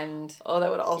friend. Oh,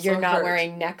 that would also You're not hurt.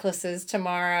 wearing necklaces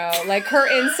tomorrow. Like, her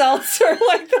insults are,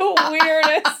 like, the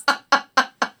weirdest.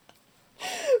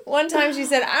 One time she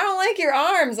said, I don't like your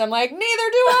arms. I'm like, neither do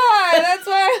I. That's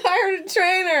why I hired a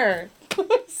trainer.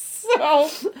 So.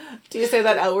 Do you say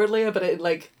that outwardly, but it,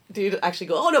 like, do you actually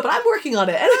go, oh, no, but I'm working on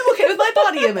it, and I'm okay with my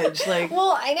body image? Like,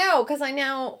 well, I know, because I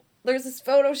know there's this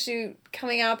photo shoot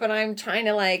coming up, and I'm trying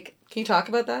to, like... Can you talk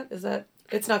about that? Is that...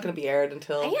 It's not going to be aired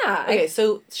until... Yeah. Okay,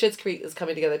 so Schitt's Creek is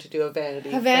coming together to do a Vanity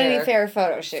Fair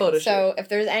photo shoot. Photo So shoot. if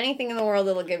there's anything in the world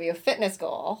that'll give you a fitness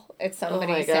goal, it's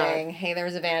somebody saying, hey, there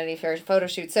was a Vanity Fair photo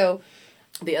shoot. So...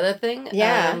 The other thing,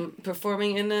 yeah.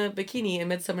 Performing in a bikini in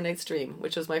Midsummer Night's Dream,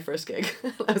 which was my first gig.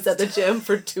 I was at the gym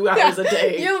for 2 hours a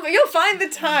day. You'll find the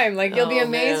time. Like, you'll be Oh,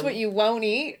 amazed man. what you won't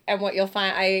eat and what you'll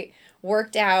find. I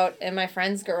worked out in my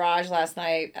friend's garage last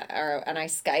night, and I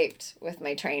Skyped with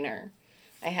my trainer.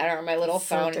 I had her on my little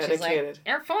So phone, and she's like, dedicated.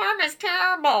 your form is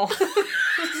terrible.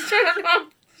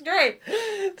 Straight.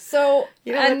 So,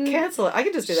 You know and what? Cancel it. I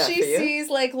can just do that for she you. sees,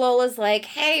 like, Lola's like,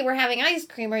 hey, we're having ice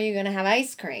cream. Are you going to have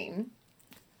ice cream?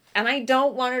 And I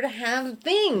don't want her to have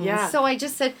things. Yeah. So I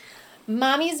just said,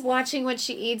 Mommy's watching what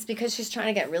she eats because she's trying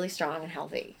to get really strong and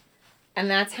healthy. And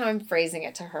that's how I'm phrasing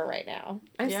it to her right now.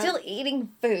 I'm Yeah. still eating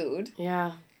food,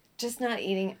 Yeah. just not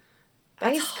eating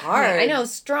That's ice cream. hard. I know,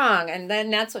 strong. And then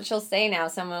that's what she'll say now.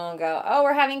 Someone will go, oh,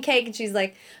 we're having cake. And she's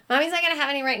like, Mommy's not going to have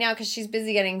any right now because she's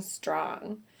busy getting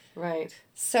strong. Right.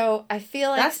 So I feel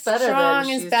like That's better strong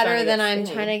than is she's better trying to than get I'm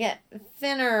skinny. trying to get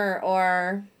thinner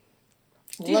or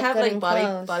Do you look have, good like, in body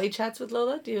clothes. chats with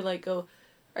Lola? Do you, like, go...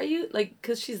 Are you, like...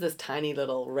 Because she's this tiny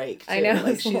little rake, too. I know, Like,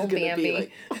 this she's little gonna Bambi. be,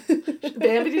 like...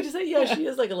 Bambi, did you say? Yeah, she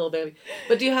is like a little Bambi.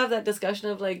 But do you have that discussion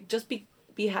of, like, just be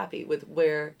happy with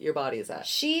where your body is at?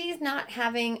 She's not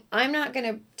having... I'm not going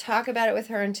to talk about it with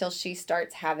her until she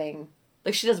starts having...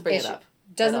 Like, she doesn't bring issue. it up.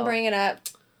 Doesn't at all. bring it up.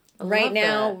 I Right love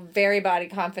now, that. very body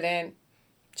confident.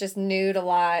 Just nude a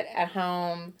lot at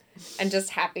home. And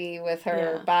just happy with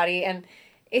her Yeah. body. And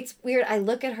it's weird. I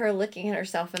look at her looking at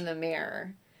herself in the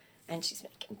mirror. And she's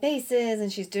making faces.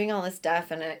 And she's doing all this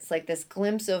stuff. And it's like this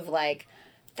glimpse of, like...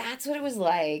 That's what it was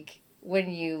like when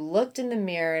you looked in the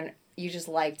mirror and you just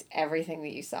liked everything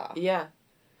that you saw. Yeah.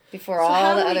 Before So all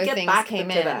how the do we other get things back came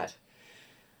to in. that?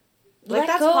 Like, Let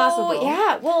that's go. possible.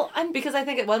 Yeah. Well, I'm... Because I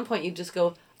think at one point you just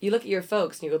go, you look at your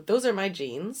folks and you go, those are my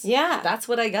jeans. Yeah. That's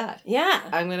what I got. Yeah.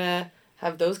 I'm going to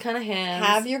have those kind of hands.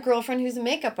 Have your girlfriend who's a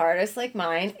makeup artist like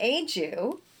mine aid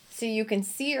you so you can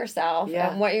see yourself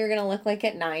Yeah. and what you're going to look like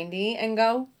at 90 and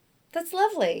go, that's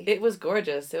lovely. It was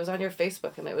gorgeous. It was on your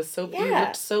Facebook and it was so you Yeah.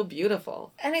 looked so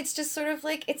beautiful. And it's just sort of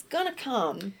like, it's going to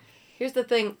come. Here's the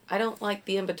thing. I don't like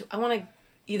the in-between. I want to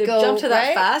either Go, jump to that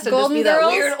right? fast or Golden just be Girls,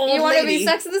 that weird old you want to lady. be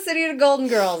Sex and the City to Golden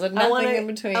Girls and I nothing wanna, in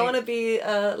between. I want to be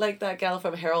like that gal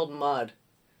from Harold and Maude.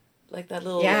 Like that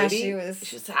little Yeah, lady. she was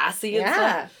sassy and Yeah.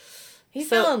 stuff. He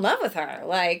So- fell in love with her.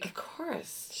 Like, Of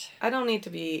course. I don't need to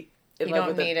be in You love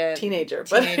don't with need a a teenager.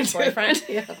 teenage but boyfriend.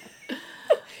 Yeah.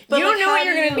 you don't like, know how what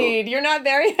you're do going to need. You're not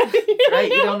there yet. Right,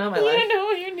 you don't know my You life. don't know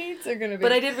what your needs are going to be.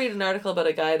 But I did read an article about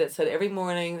a guy that said every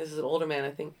morning, this is an older man,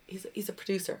 I think, he's a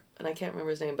producer, and I can't remember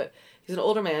his name, but he's an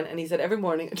older man, and he said every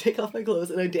morning I take off my clothes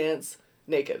and I dance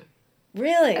naked.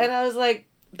 Really? And I was like,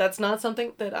 that's not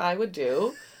something that I would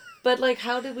do. But, like,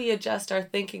 how do we adjust our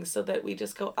thinking so that we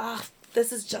just go,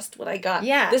 this is just what I got.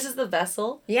 Yeah. This is the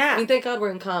vessel. Yeah. I mean, thank God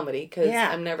we're in comedy, because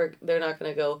Yeah. they're not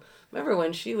going to go, remember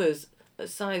when she was a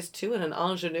size 2 and an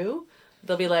ingenue?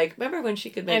 They'll be like, remember when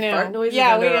she could make fart noises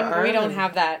Yeah, under we her arm? don't And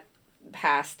have that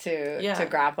past to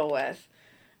grapple with.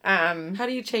 How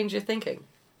do you change your thinking?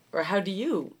 Or how do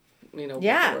you,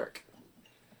 Yeah. work?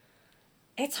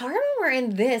 It's hard when we're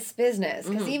in this business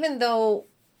because even though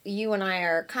you and I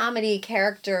are comedy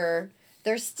character,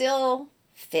 there's still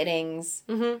fittings.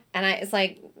 Mm-hmm. And it's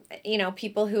like,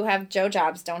 people who have Joe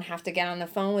jobs don't have to get on the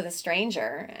phone with a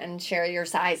stranger and share your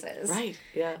sizes. Right,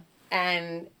 yeah.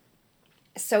 And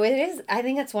so it is, I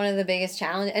think that's one of the biggest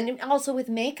challenges. And also with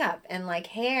makeup and like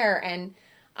hair. And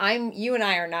you and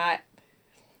I are not,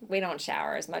 we don't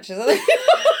shower as much as other people.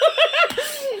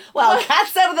 Well,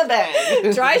 cat's out of the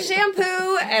bag. Dry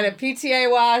shampoo and a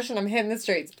PTA wash and I'm hitting the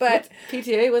streets. But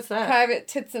PTA, what's that? private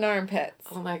tits and armpits.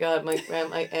 Oh my God, my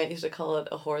aunt used to call it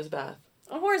a whore's bath.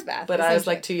 A horse bath. But I was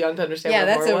like too young to understand what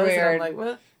that's a horse was. weird. And I'm like,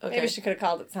 well, okay. Maybe she could have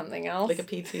called it something else. Like a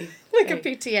PT. Like a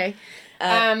PTA.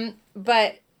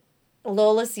 But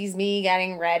Lola sees me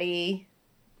getting ready.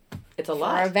 It's a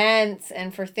lot. For events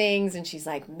and for things, and she's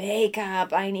like,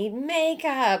 makeup, I need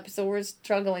makeup. So we're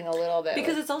struggling a little bit.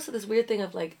 Because it's also this weird thing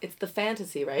of, like, it's the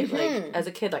fantasy, right? Mm-hmm. Like, as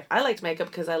a kid, like, I liked makeup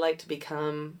because I like to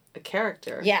become a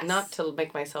character. Yes. Not to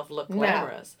make myself look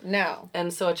glamorous. No.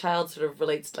 And so a child sort of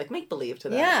relates, like, make-believe to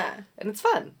that. Yeah. And it's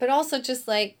fun. But also just,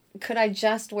 like, could I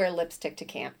just wear lipstick to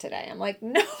camp today? I'm like,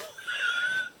 no.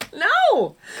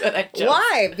 No!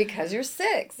 Why? Because you're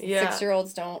 6. Yeah.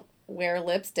 6-year-olds don't wear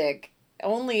lipstick.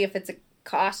 Only if it's a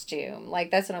costume. Like,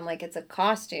 that's what I'm like, it's a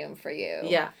costume for you.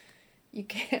 Yeah. You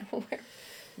can't wear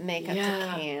makeup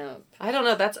to camp. I don't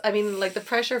know. Like, the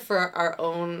pressure for our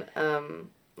own,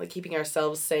 like, keeping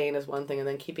ourselves sane is one thing, and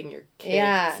then keeping your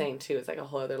kid sane, too, is, like, a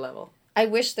whole other level. I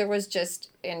wish there was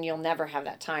and you'll never have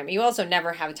that time. You also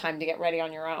never have time to get ready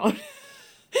on your own.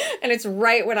 And it's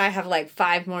right when I have like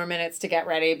 5 more minutes to get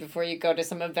ready before you go to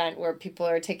some event where people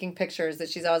are taking pictures that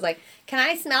she's always like, can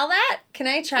I smell that? Can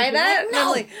I try that? No. And I'm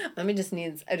like, I just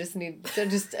need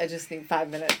 5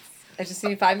 minutes. I just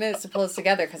need 5 minutes to pull this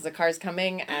together because the car's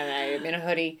coming and I'm in a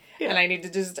hoodie and I need to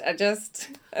just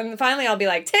adjust. And finally I'll be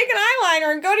like, take an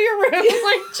eyeliner and go to your room.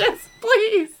 Like, just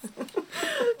please.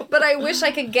 But I wish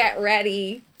I could get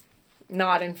ready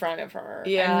not in front of her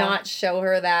and not show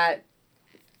her that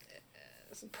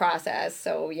process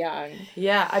so young.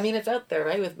 Yeah, I mean, it's out there,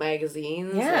 right, with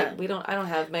magazines. Yeah. Like, I don't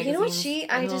have magazines. You know what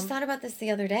I just thought about this the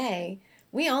other day.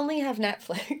 We only have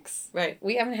Netflix. Right.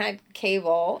 We haven't had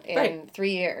cable in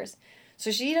 3 years. So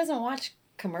she doesn't watch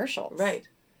commercials. Right.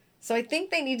 So I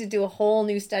think they need to do a whole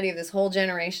new study of this whole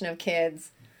generation of kids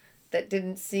that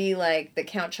didn't see, like, the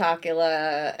Count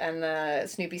Chocula and the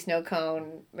Snoopy Snow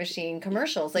Cone machine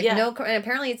commercials. Like, and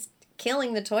apparently it's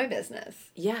killing the toy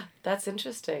business. Yeah, that's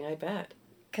interesting, I bet.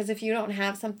 Because if you don't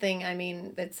have something, I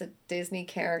mean, that's a Disney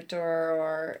character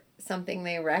or something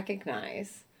they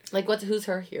recognize. Like, who's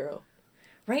her hero?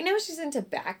 Right now she's into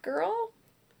Batgirl.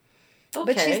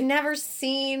 Okay. But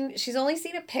she's only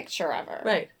seen a picture of her.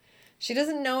 Right. She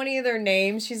doesn't know any of their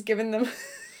names. She's given them,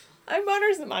 I bought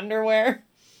her some underwear.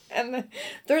 And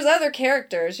there's other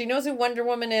characters. She knows who Wonder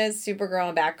Woman is, Supergirl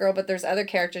and Batgirl, but there's other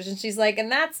characters. And she's like,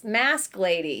 and that's Mask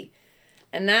Lady.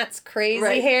 And that's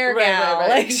crazy hair gal. Right.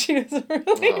 Like, she doesn't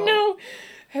really know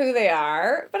who they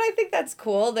are. But I think that's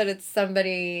cool that it's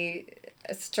somebody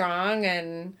strong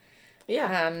and...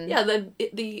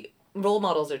 the role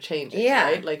models are changing,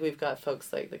 right? Like, we've got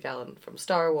folks like the gal from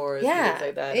Star Wars and things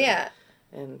like that.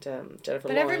 And Jennifer Lawrence.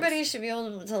 But everybody should be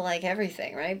able to like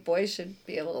everything, right? Boys should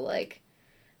be able to like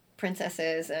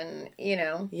princesses and, you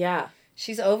know. Yeah.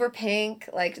 She's over pink.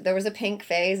 Like, there was a pink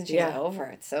phase and she's over.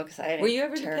 It's so exciting. Were you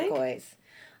ever into turquoise? Pink?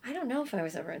 I don't know if I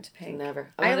was ever into pink. Never.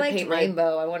 I liked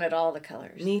rainbow. I wanted all the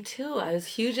colors. Me too. I was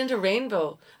huge into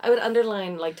rainbow. I would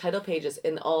underline, like, title pages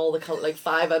in all the color, like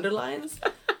 5 underlines.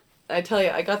 I tell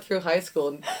you, I got through high school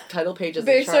and title pages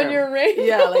based on your rainbow.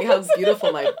 Yeah, like how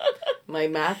beautiful my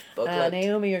math book looked.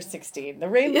 Naomi, you're 16. The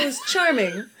rainbow is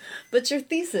charming, but your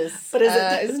thesis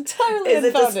is entirely unfounded. Is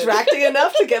it distracting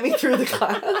enough to get me through the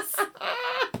class?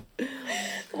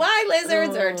 Why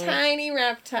lizards are tiny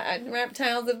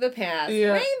reptiles of the past.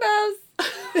 Yeah. Rainbows.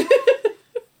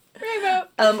 Rainbow.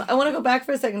 I want to go back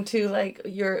for a second to, like,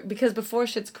 because before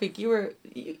Schitt's Creek,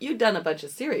 you'd done a bunch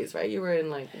of series, right? You were in,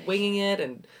 like, Winging It,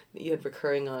 and you had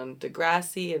recurring on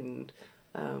Degrassi, and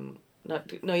Little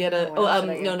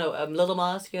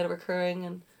Moss. You had a recurring,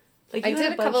 and like I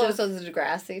did a couple episodes of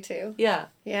Degrassi too. Yeah.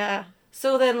 Yeah.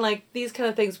 So then, like, these kind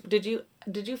of things, did you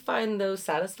find those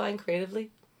satisfying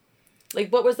creatively? Like,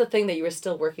 what was the thing that you were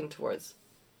still working towards?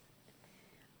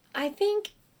 I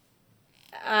think,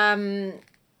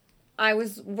 I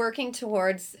was working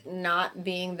towards not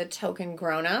being the token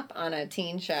grown-up on a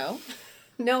teen show.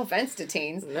 No offense to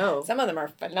teens. No. Some of them are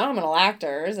phenomenal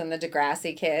actors, and the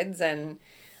Degrassi kids, and,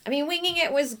 I mean, Winging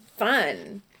It was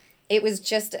fun. It was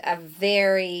just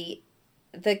the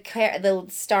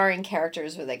starring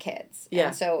characters were the kids. Yeah.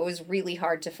 And so it was really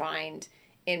hard to find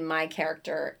in my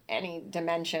character any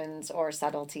dimensions or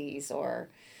subtleties or...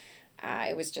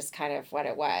 it was just kind of what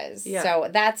it was. Yeah. So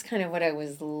that's kind of what I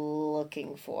was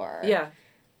looking for. Yeah.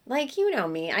 Like, you know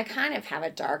me, I kind of have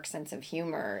a dark sense of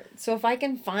humor. So if I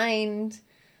can find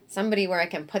somebody where I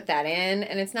can put that in,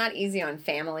 and it's not easy on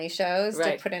family shows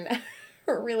to put in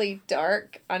a really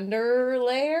dark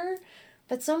underlayer,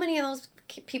 but so many of those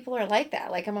people are like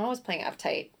that. Like, I'm always playing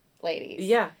uptight ladies.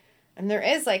 Yeah. And there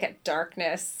is, like, a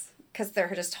darkness because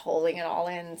they're just holding it all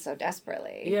in so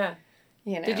desperately. Yeah.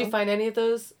 You know? Did you find any of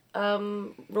those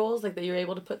roles, like, that you were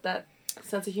able to put that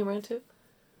sense of humor into?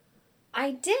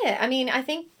 I did. I mean, I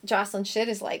think Jocelyn Schitt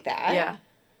is like that. Yeah.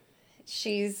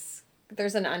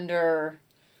 There's an under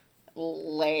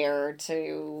layer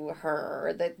to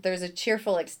her, that there's a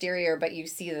cheerful exterior, but you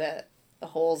see the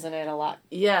holes in it a lot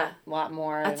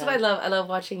more. That's what I love. I love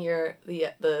watching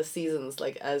the seasons,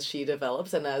 like, as she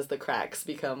develops and as the cracks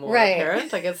become more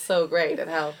apparent. Like, it's so great.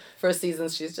 And how first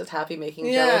seasons she's just happy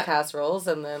making Jello casseroles,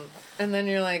 and then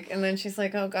you're like, and then she's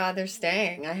like, oh God, they're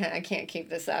staying. I can't keep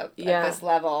this up at this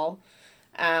level.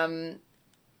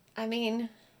 I mean,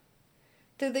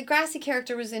 the Grassy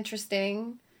character was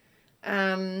interesting.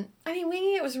 I mean,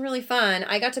 Winging It was really fun.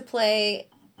 I got to play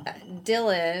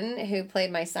Dylan, who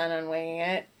played my son on Winging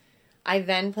It. I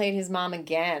then played his mom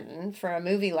again for a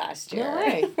movie last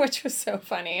year, which was so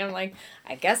funny. I'm like,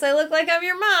 I guess I look like I'm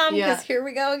your mom, because here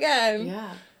we go again.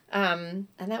 Yeah. And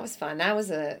that was fun. That was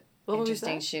a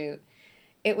interesting shoot.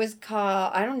 It was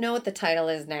called, I don't know what the title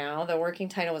is now. The working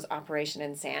title was Operation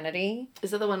Insanity.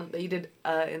 Is that the one that you did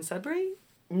in Sudbury?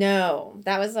 No,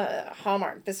 that was a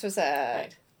Hallmark. This was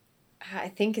I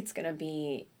think it's going to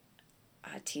be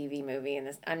a TV movie in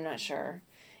this. I'm not sure.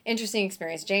 Interesting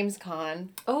experience. James Caan.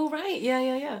 Oh, right.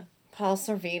 Yeah. Paul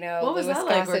Sorvino. What was Louis that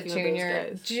like Gossett working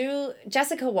with those guys?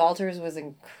 Jessica Walters was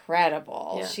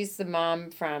incredible. Yeah. She's the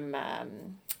mom from,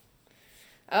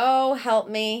 oh, help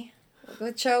me.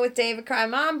 The show with David Cross.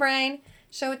 Mom Brain.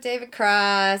 Show with David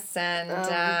Cross and,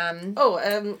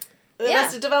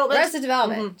 Arrested Development. Arrested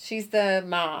Development. Mm-hmm. She's the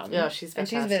mom. Yeah, she's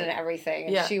fantastic. And she's been in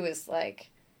everything. And she was like,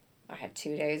 I had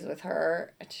 2 days with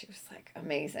her, and she was like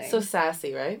amazing. So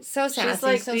sassy, right? So sassy, she's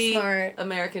like so the smart.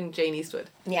 American Jane Eastwood.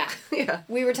 Yeah. Yeah.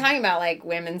 We were talking about like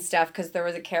women's stuff because there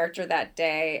was a character that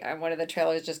day on one of the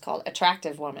trailers just called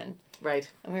Attractive Woman. Right.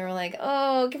 And we were like,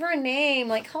 oh, give her a name.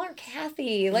 Like, call her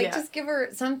Kathy. Like, just give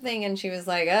her something. And she was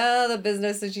like, oh, the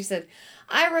business. And she said,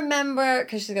 I remember,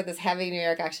 because she's got this heavy New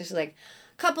York accent. She's like,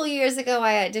 a couple years ago,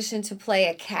 I auditioned to play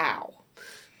a cow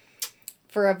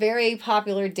for a very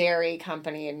popular dairy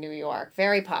company in New York.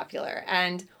 Very popular.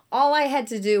 And all I had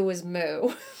to do was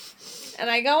moo. And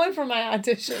I go in for my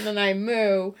audition and I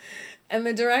moo. And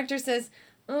the director says,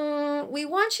 we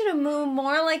want you to moo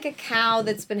more like a cow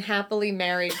that's been happily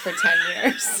married for 10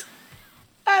 years.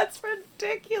 That's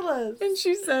ridiculous. And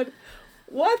she said,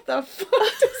 what the fuck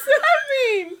does that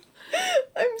mean?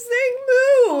 I'm saying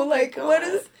moo.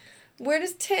 Where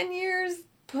does 10 years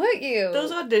put you?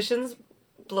 Those auditions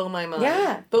blow my mind.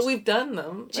 Yeah. But we've done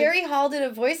them. Jerry Hall did a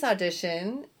voice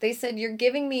audition. They said, you're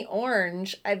giving me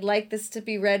orange. I'd like this to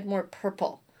be read more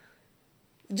purple.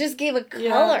 Just gave a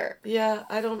color. Yeah,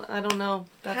 I don't know.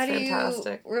 That's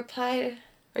fantastic. How do you reply?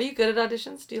 Are you good at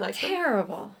auditions? Do you like them?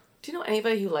 Terrible. Do you know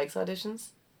anybody who likes auditions?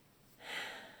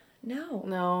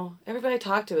 No. Everybody I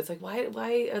talk to, it's like,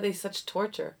 why are they such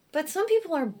torture? But some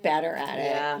people are better at it.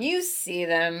 Yeah. You see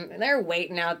them. They're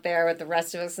waiting out there with the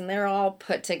rest of us, and they're all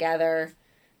put together.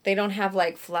 They don't have,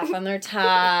 like, fluff on their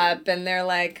top, and they're,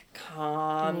 like,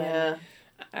 calm. Yeah. And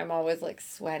I'm always, like,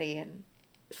 sweaty and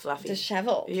fluffy.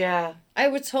 Disheveled. Yeah. I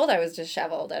was told I was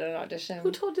disheveled at an audition.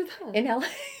 Who told you that? In LA.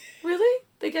 Really?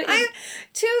 They got you?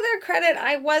 To their credit,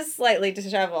 I was slightly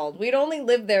disheveled. We'd only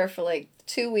lived there for, like,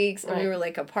 2 weeks, and we were,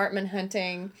 like, apartment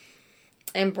hunting.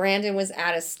 And Brandon was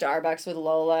at a Starbucks with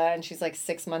Lola, and she's, like,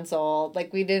 6 months old.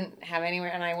 Like, we didn't have anywhere,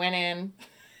 and I went in.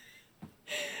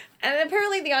 And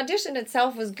apparently the audition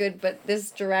itself was good, but this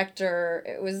director,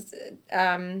 it was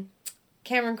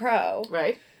Cameron Crowe.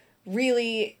 Right.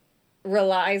 Really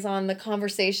relies on the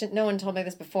conversation. No one told me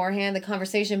this beforehand. The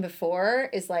conversation before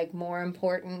is, like, more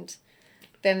important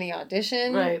than the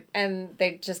audition. Right. And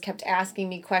they just kept asking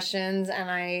me questions, and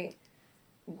I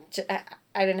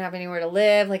didn't have anywhere to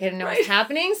live. Like, I didn't know what was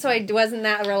happening, so I wasn't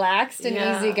that relaxed and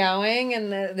easygoing.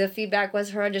 And the feedback was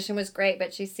her audition was great,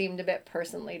 but she seemed a bit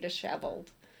personally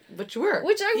disheveled. Which you were.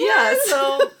 Which I was. Yeah,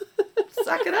 so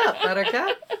suck it up,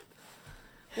 Buttercup.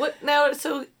 What now?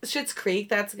 So Schitt's Creek.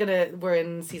 We're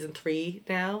in season 3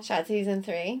 now. Shot season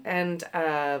 3. And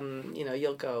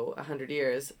you'll go 100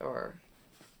 years, or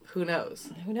who knows?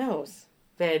 Who knows?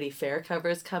 Vanity Fair cover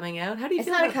is coming out. How do you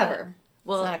feel about that? It's not a cover.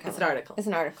 Well, it's an article. It's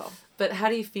an article. But how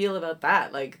do you feel about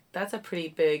that? Like, that's a pretty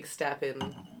big step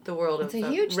in the world of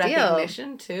huge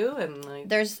recognition too, and like.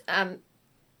 There's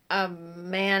a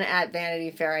man at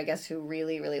Vanity Fair, I guess, who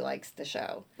really, really likes the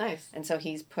show. Nice. And so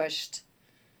he's pushed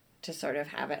to sort of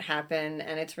have it happen,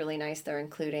 and it's really nice. They're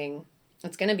including,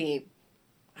 it's going to be,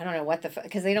 I don't know what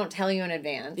because they don't tell you in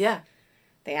advance. Yeah.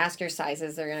 They ask your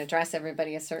sizes. They're going to dress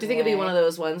everybody a certain way. Do you think it'd be one of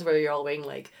those ones where you're all wearing,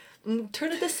 like,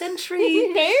 turn of the century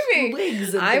maybe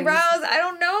wigs and eyebrows? Things. I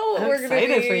don't know what we're going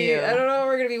to be. For you. I don't know what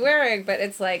we're going to be wearing, but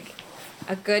it's like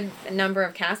a good number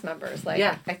of cast members. Like,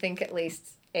 I think at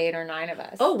least 8 or 9 of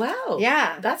us. Oh, wow.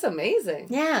 Yeah. That's amazing.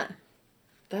 Yeah.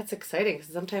 That's exciting,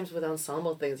 because sometimes with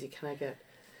ensemble things, you kind of get...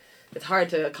 It's hard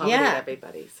to accommodate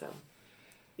everybody, so...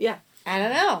 Yeah. I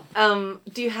don't know.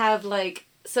 Do you have, like...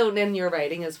 So then you're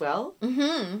writing as well?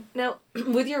 Mm-hmm. Now,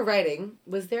 with your writing,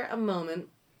 was there a moment...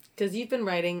 Because you've been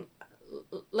writing...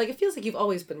 Like, it feels like you've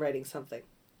always been writing something.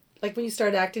 Like, when you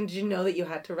started acting, did you know that you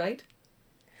had to write?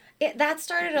 That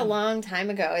started a long time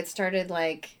ago. It started,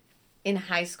 like, in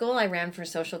high school. I ran for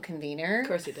social convener. Of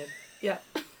course you did. Yeah.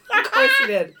 Of course you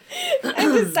did. I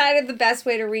decided the best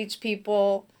way to reach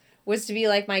people was to be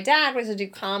like my dad, was to do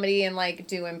comedy and, like,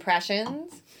 do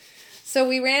impressions. So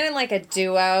we ran in, like, a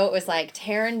duo. It was, like,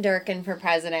 Taryn Durkin for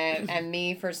president and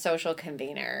me for social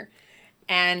convener.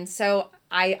 And so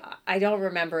I don't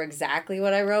remember exactly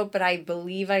what I wrote, but I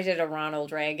believe I did a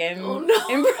Ronald Reagan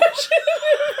impression.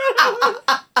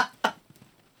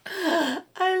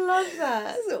 I love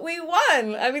that. We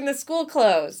won. I mean, the school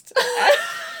closed.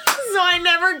 So I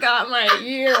never got my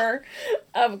year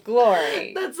of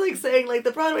glory. That's like saying, like,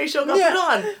 the Broadway show got put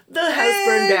on. The house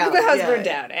burned down. The house burned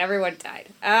down. Everyone died.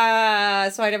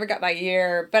 So I never got my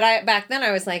year. But back then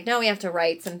I was like, no, we have to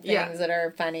write some things that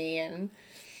are funny. And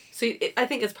so I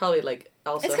think it's probably, like,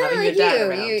 also it's having like your dad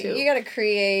around, too. You got to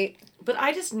create. But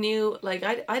I just knew, like,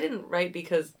 I didn't write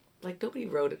because, like, nobody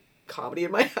wrote comedy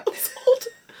in my household.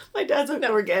 My dad's an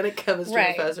organic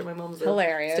chemistry professor. My mom's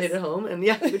hilarious. Stayed at home. And,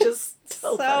 which is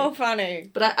so funny.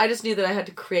 But I just knew that I had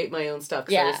to create my own stuff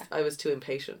because I was too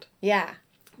impatient. Yeah.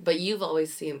 But you've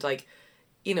always seemed like,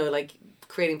 you know, like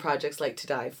creating projects like To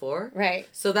Die For. Right.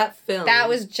 So that film... That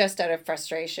was just out of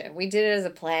frustration. We did it as a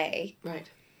play. Right.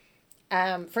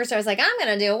 First I was like, I'm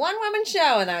going to do a one-woman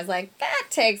show. And I was like, that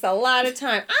takes a lot of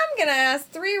time. I'm going to ask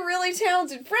 3 really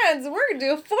talented friends and we're going to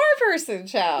do a 4-person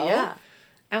show. Yeah.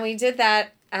 And we did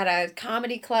that at a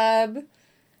comedy club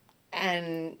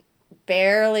and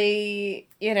barely,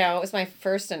 you know, it was my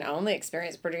first and only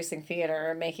experience producing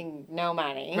theater, making no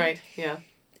money. Right, yeah.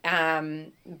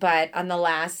 But on the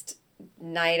last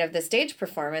night of the stage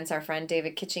performance, our friend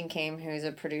David Kitching came, who's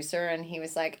a producer, and he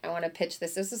was like, I want to pitch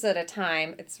this. This was at a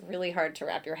time, it's really hard to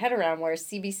wrap your head around, where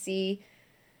CBC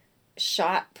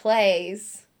shot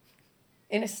plays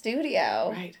in a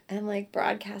studio and, like,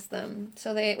 broadcast them.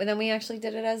 So then we actually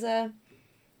did it as a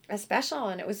special,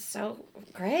 and it was so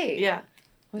great. Yeah.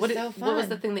 It was so fun. What was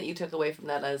the thing that you took away from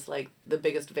that as, like, the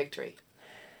biggest victory?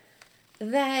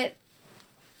 That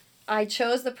I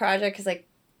chose the project because I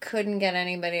couldn't get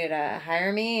anybody to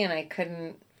hire me, and I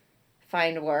couldn't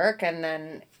find work, and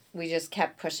then we just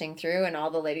kept pushing through, and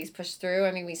all the ladies pushed through.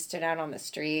 I mean, we stood out on the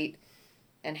street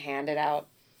and handed out.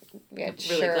 We had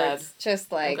really shirts, glad.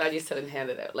 just like... I'm glad you said and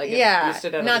handed out. Like, you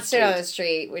stood out not stood out on the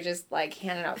street. We just, like,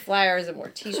 handed out flyers and wore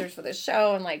t-shirts for the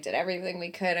show and, like, did everything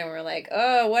we could. And we were like,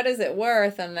 oh, what is it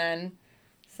worth? And then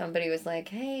somebody was like,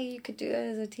 hey, you could do it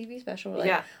as a TV special. We're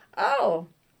like, oh.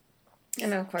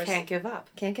 And of course... Can't give up.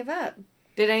 Can't give up.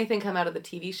 Did anything come out of the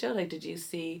TV show? Like, did you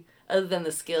see, other than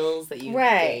the skills that you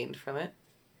gained from it,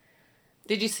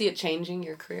 did you see it changing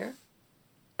your career?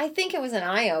 I think it was an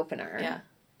eye-opener. Yeah.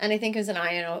 And I think it was an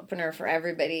eye-opener for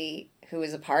everybody who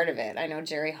was a part of it. I know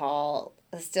Jerry Hall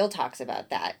still talks about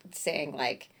that, saying,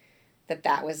 like,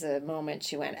 that was a moment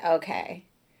she went, okay,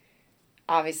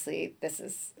 obviously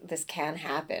this can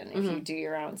happen. If you do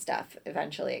your own stuff,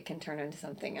 eventually it can turn into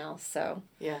something else. So,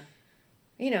 yeah.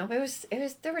 You know,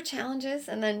 there were challenges.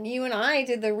 And then you and I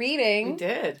did the reading. We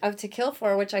did. Of To Kill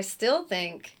For, which I still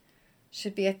think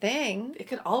should be a thing. It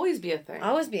could always be a thing.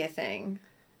 Always be a thing.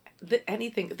 This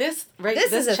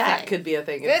chat could be a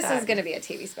thing. This is going to be a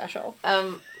TV special.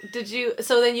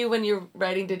 When you're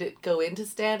writing, did it go into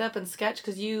stand-up and sketch?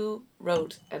 Because you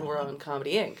wrote and were on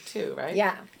Comedy Inc. too, right?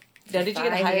 Yeah. Now, did you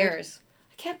get hired? Years.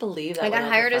 I can't believe that. I got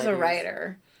hired as a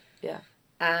writer. Yeah.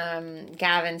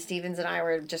 Gavin Stevens and I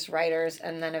were just writers,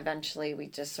 and then eventually we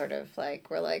just sort of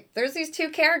we're like, there's these 2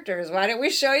 characters. Why don't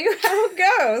we show you how it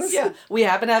goes? Yeah. We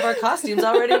happen to have our costumes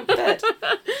already fit.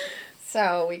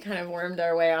 So we kind of wormed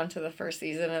our way onto the first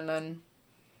season,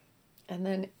 and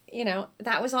then you know,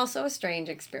 that was also a strange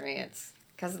experience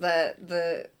because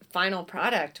the final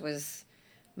product was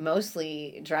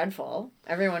mostly dreadful.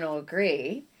 Everyone will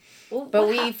agree. Well, but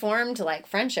we formed like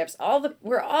friendships.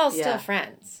 We're all still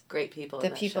friends. Great people.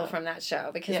 The people from that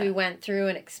show, because we went through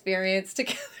an experience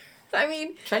together. I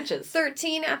mean, trenches.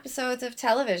 13 episodes of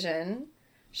television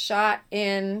shot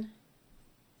in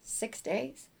 6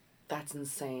 days. That's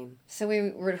insane. So we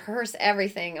rehearsed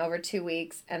everything over 2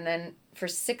 weeks, and then for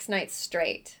 6 nights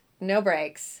straight, no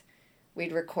breaks,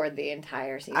 we'd record the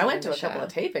entire season. I went to a couple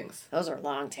of tapings. Those were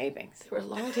long tapings. They were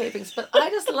long tapings, but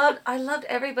I loved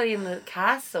everybody in the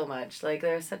cast so much. Like,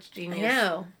 they're such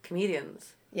genius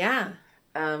comedians. Yeah.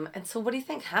 And so what do you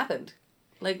think happened?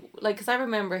 Like, because I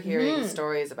remember hearing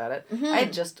stories about it. I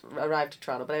had just arrived to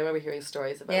Toronto, but I remember hearing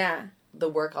stories about the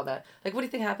work on that. Like, what do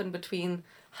you think happened between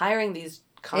hiring these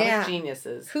comic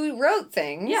geniuses? Who wrote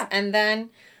things. Yeah. And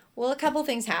then, well, a couple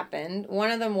things happened.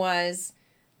 One of them was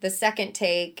the second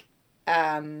take,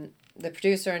 the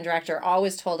producer and director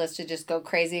always told us to just go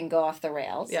crazy and go off the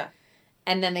rails. Yeah.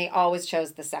 And then they always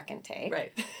chose the second take.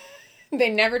 Right. They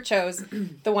never chose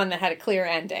the one that had a clear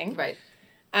ending. Right.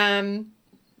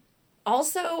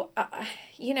 Also,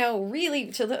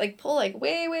 really to like pull like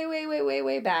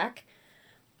way back,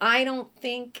 I don't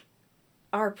think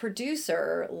our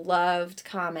producer loved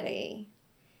comedy.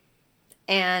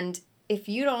 And if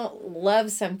you don't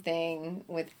love something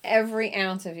with every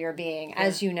ounce of your being,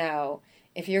 as you know,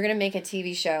 if you're going to make a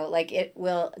TV show, like it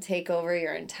will take over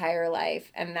your entire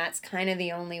life. And that's kind of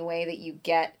the only way that you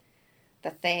get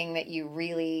the thing that you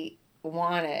really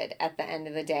wanted at the end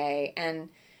of the day. And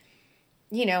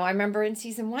I remember in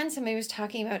season 1, somebody was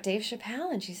talking about Dave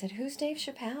Chappelle, and she said, "Who's Dave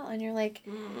Chappelle?" And you're like,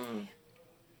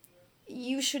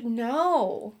 you should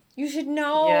know. You should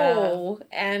know.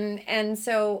 Yeah. And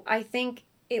so I think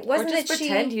it wasn't that she...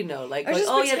 pretend you know. Like,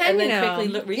 and then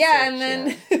quickly research. Yeah, and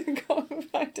then going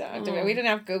back down to it. We didn't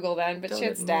have Google then, but she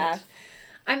had staff.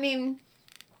 I mean,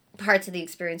 parts of the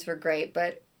experience were great,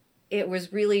 but it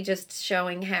was really just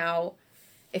showing how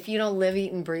if you don't live,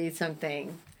 eat, and breathe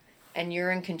something, and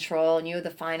you're in control and you have the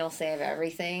final say of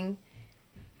everything,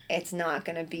 it's not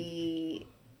going to be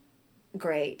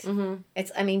great.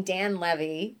 Dan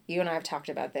Levy, you and I have talked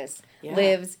about this,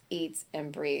 lives, eats,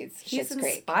 and breathes. He's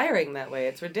inspiring great. That way.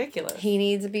 It's ridiculous. He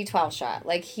needs a B12 shot.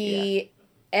 Like,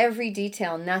 every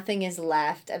detail, nothing is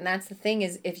left. And that's the thing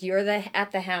is, if you're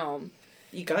at the helm,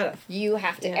 you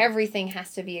have to, everything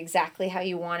has to be exactly how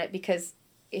you want it, because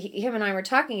him and I were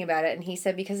talking about it, and he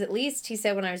said, because at least, he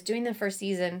said, when I was doing the first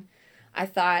season, I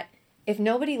thought, if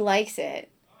nobody likes it,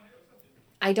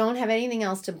 I don't have anything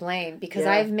else to blame, because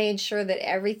I've made sure that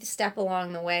every step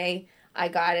along the way, I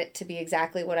got it to be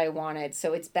exactly what I wanted.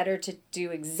 So it's better to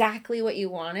do exactly what you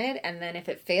wanted, and then if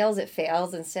it fails, it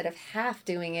fails, instead of half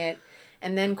doing it,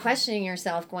 and then questioning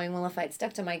yourself, going, well, if I'd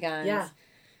stuck to my guns,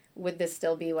 would this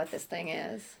still be what this thing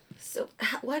is? So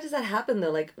why does that happen,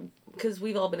 though? Like, because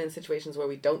we've all been in situations where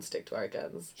we don't stick to our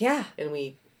guns. Yeah. And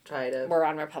we try to... We're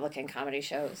on Republican comedy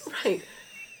shows.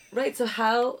 Right. So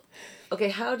how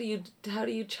do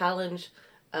you challenge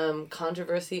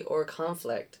controversy or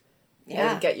conflict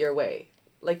and get your way?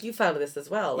 Like, you found this as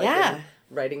well. Like in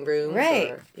writing rooms.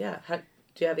 Right. Do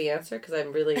you have the answer? Because I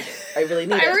really need it. I really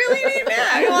need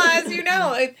that. Well, as you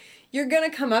know, you're going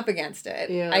to come up against it.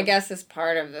 Yeah. I guess is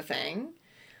part of the thing.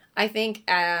 I think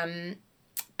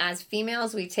as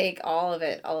females, we take all of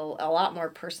it a lot more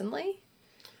personally.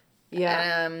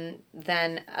 Yeah.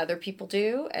 Than other people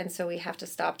do, and so we have to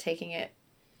stop taking it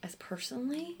as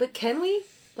personally. But can we?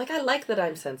 Like, I like that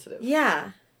I'm sensitive.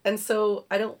 Yeah. And so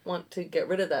I don't want to get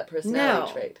rid of that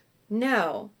personality trait.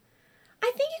 No.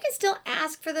 I think you can still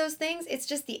ask for those things. It's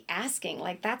just the asking.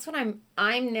 Like, that's what I'm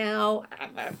now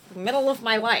at the middle of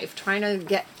my life trying to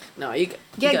get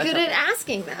good at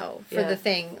asking, though, for the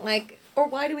thing. Like, or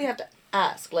why do we have to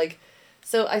ask? Like,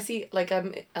 so I see, like,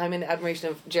 I'm in admiration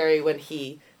of Jerry when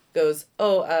he goes,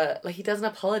 like, he doesn't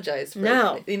apologize for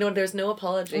it. There's no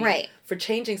apology for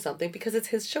changing something, because it's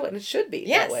his show and it should be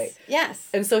that way. Yes.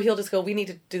 And so he'll just go, we need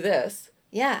to do this.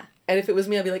 Yeah. And if it was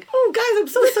me, I'd be like, oh, guys, I'm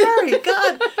so sorry.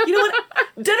 God, you know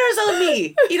what? Dinner's on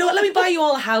me. You know what? Let me buy you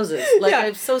all houses. Like,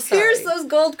 I'm so sorry. Here's those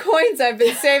gold coins I've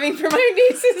been saving for my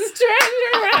niece's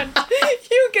treasure hunt.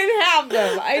 You can have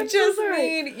them. I just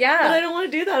need, But I don't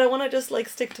want to do that. I want to just, like,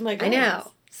 stick to my guns. I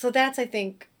know. So that's, I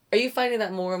think... Are you finding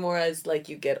that more and more as, like,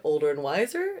 you get older and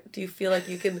wiser? Do you feel like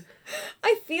you can...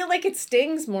 I feel like it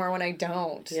stings more when I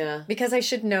don't. Yeah. Because I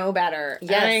should know better.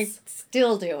 Yes. And I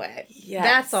still do it. Yes.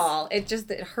 That's all. It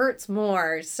hurts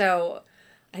more. So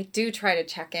I do try to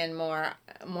check in more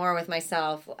with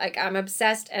myself. Like, I'm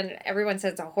obsessed, and everyone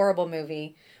says it's a horrible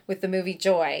movie, with the movie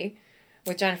Joy,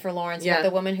 with Jennifer Lawrence, about the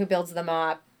woman who builds the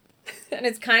mop. And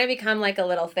it's kind of become like a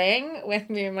little thing with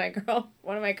me and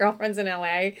one of my girlfriends in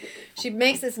LA. She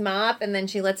makes this mop, and then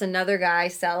she lets another guy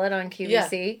sell it on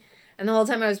QVC. Yeah. And the whole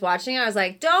time I was watching it, I was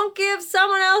like, don't give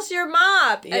someone else your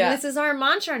mop. And this is our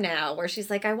mantra now, where she's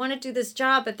like, I want to do this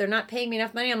job, but they're not paying me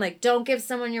enough money. I'm like, don't give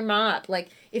someone your mop. Like,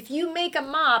 if you make a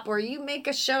mop, or you make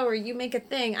a show, or you make a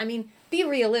thing, I mean, be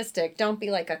realistic. Don't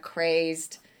be like a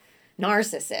crazed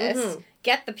narcissist. Mm-hmm.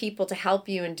 Get the people to help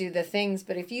you and do the things,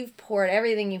 but if you've poured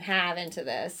everything you have into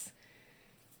this,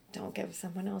 don't give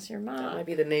someone else your mop. That might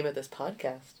be the name of this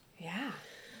podcast. Yeah.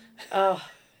 Oh,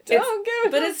 don't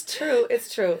give. But it's true.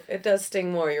 It's true. It does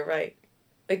sting more. You're right.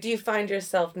 Like, do you find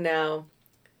yourself now,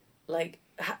 like,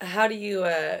 how do you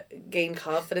gain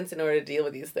confidence in order to deal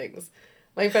with these things?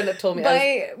 My friend had told me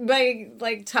by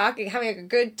like talking, having a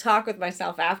good talk with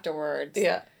myself afterwards.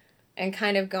 Yeah. And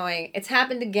kind of going, it's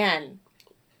happened again.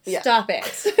 Yeah. Stop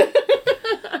it.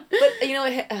 But you know,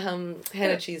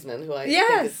 Hannah Cheeseman, who I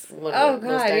think is one of the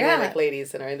most dynamic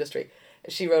ladies in our industry,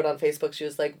 she wrote on Facebook. She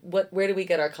was like, where do we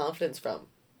get our confidence from?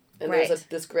 And there was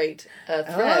this great thread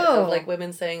of like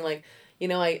women saying like, you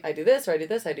know, I do this or I do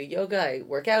this, I do yoga, I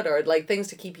work out, or like things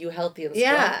to keep you healthy and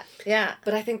strong. Yeah.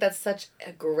 But I think that's such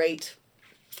a great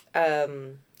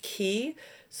key,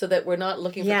 so that we're not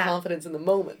looking for confidence in the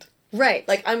moment. Right.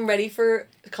 Like, I'm ready for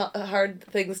hard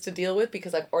things to deal with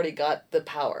because I've already got the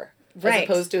power. Right. As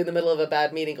opposed to in the middle of a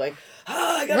bad meeting going,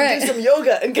 I gotta do some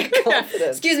yoga and get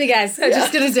confident. Excuse me, guys. I'm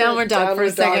just gonna downward dog for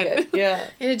a second. Yeah.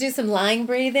 I'm gonna do some lying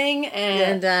breathing,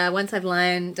 and once I've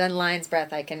done lion's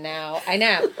breath, I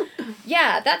know.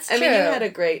 Yeah, that's true. I mean, you had a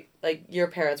great, like, your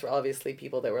parents were obviously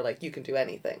people that were like, you can do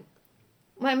anything.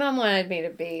 My mom wanted me to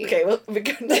be... Okay, well,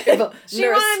 she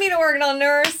wanted me to work as a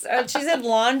nurse. She said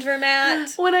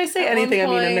laundromat. When I say anything, I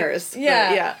mean a nurse.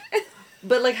 Yeah.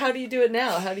 But, like, how do you do it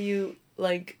now? How do you,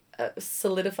 like,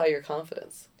 solidify your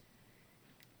confidence?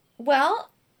 Well,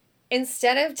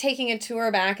 instead of taking a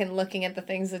tour back and looking at the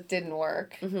things that didn't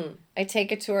work, I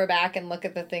take a tour back and look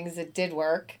at the things that did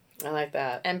work. I like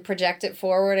that. And project it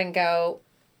forward and go,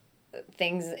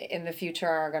 things in the future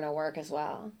are going to work as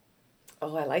well.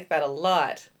 Oh, I like that a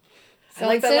lot. So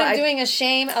instead of doing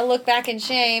a look back in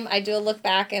shame, I do a look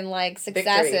back in like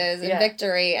successes and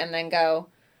victory, and then go,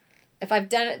 if I've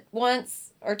done it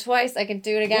once or twice, I can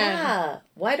do it again. Yeah.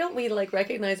 Why don't we like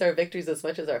recognize our victories as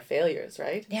much as our failures,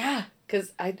 right? Yeah.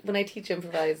 Because when I teach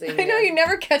improvising... I know you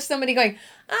never catch somebody going,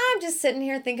 I'm just sitting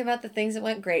here thinking about the things that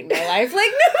went great in my life.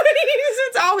 Like, nobody,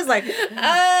 it's always like,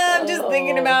 I'm just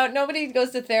thinking about, nobody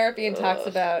goes to therapy and talks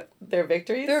about... Their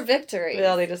victories? Their victories.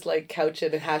 Well, they just like couch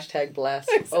it and hashtag bless.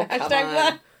 Oh, hashtag come on.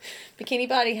 Bless. Bikini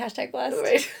body, hashtag blessed.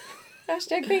 Right.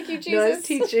 Hashtag thank you, Jesus. No,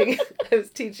 I was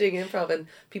teaching improv, and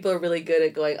people are really good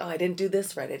at going, I didn't do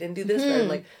this right. I didn't do this right. I'm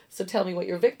like, so tell me what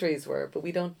your victories were. But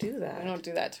we don't do that. We don't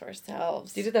do that to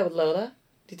ourselves. Do you do that with Lola?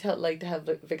 Do you to have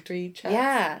victory chats?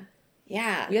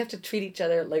 Yeah. We have to treat each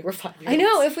other like we're 5 years old. I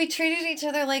know. If we treated each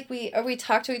other like we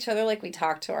talk to each other like we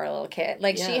talk to our little kid.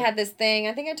 Like she had this thing,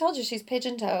 I think I told you, she's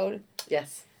pigeon-toed.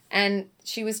 Yes. And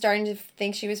she was starting to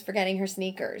think she was forgetting her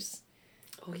sneakers.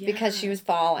 Oh, yeah. Because she was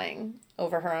falling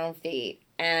over her own feet.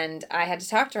 And I had to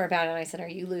talk to her about it, and I said, are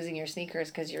you losing your sneakers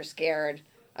because you're scared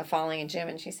of falling in gym?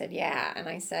 And she said, yeah. And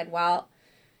I said, well,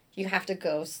 you have to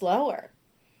go slower.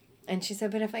 And she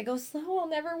said, but if I go slow, I'll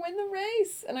never win the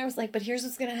race. And I was like, but here's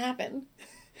what's going to happen.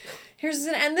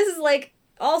 And this is like,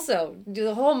 also, do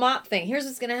the whole mop thing. Here's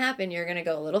what's going to happen. You're going to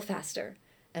go a little faster,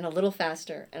 and a little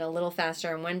faster, and a little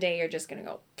faster. And one day you're just going to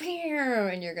go,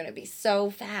 and you're going to be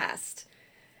so fast.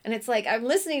 And it's like, I'm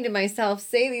listening to myself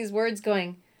say these words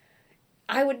going,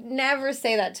 I would never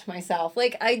say that to myself.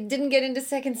 Like, I didn't get into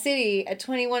Second City at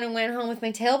 21 and went home with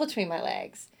my tail between my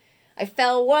legs. I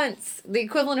fell once, the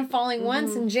equivalent of falling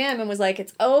once in gym, and was like,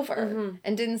 it's over.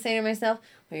 And didn't say to myself,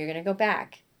 well, you're going to go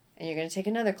back, and you're going to take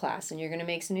another class, and you're going to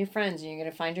make some new friends, and you're going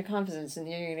to find your confidence, and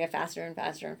you're going to get faster and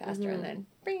faster and faster, and then,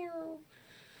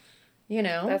 you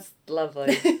know. That's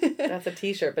lovely. That's a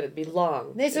t-shirt, but it'd be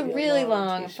long. It's a really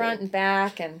long front and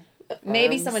back, and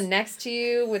maybe someone next to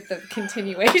you with the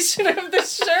continuation of the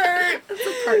shirt. It's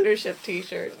a partnership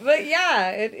t-shirt. But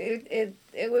yeah,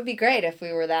 it would be great if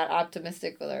we were that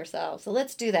optimistic with ourselves. So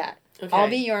let's do that. Okay. I'll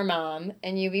be your mom,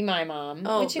 and you be my mom.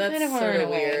 Oh, which you that's kind of sort are in of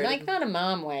a way. weird. Like, not a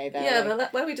mom way, though. Yeah, like,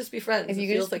 but why don't we just be friends? If you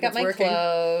could just pick up my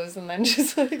clothes and then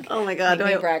just like, oh my God,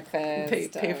 make me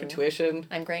breakfast. Pay for tuition.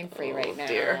 I'm grain-free right now.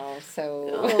 Dear.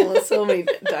 So so many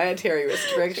dietary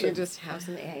restrictions. You just have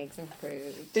some eggs and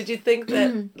fruit. Did you think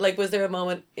that, like, was there a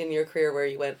moment in your career where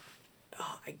you went,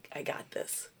 oh, I got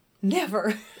this?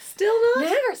 Never. Still not?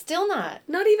 Never. Still not.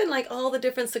 Not even, like, all the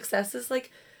different successes. Like,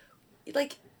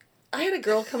 I had a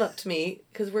girl come up to me,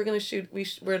 because we're going to shoot,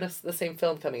 we're in the same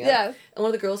film coming up. Yeah. And one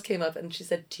of the girls came up and she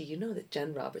said, do you know that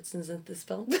Jen Robertson's in this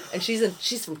film? And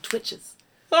she's from Twitches.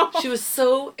 She was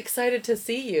so excited to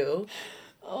see you.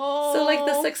 Oh. So, like,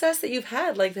 the success that you've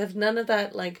had, like, have none of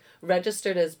that, like,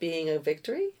 registered as being a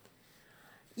victory?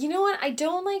 You know what? I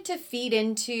don't like to feed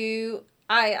into...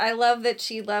 I love that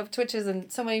she loved Twitches,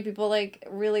 and so many people, like,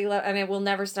 really love... And it will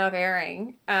never stop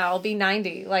airing. I'll be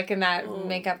 90, like, in that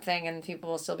makeup thing, and people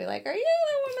will still be like, are you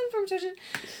the woman from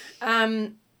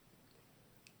Twitches?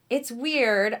 It's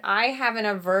weird. I have an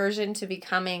aversion to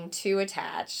becoming too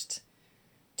attached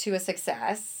to a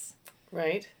success.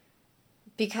 Right.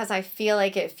 because I feel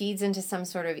like it feeds into some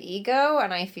sort of ego,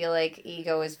 and I feel like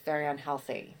ego is very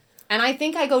unhealthy. And I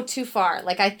think I go too far.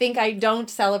 Like, I think I don't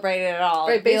celebrate it at all.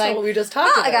 Right, based on what we just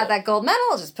talked about. I got that gold medal,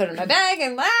 I'll just put it in my bag,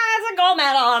 and it's a gold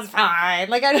medal, it's fine.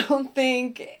 Like, I don't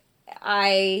think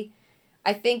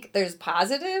I think there's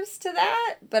positives to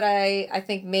that, but I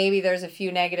think maybe there's a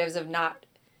few negatives of not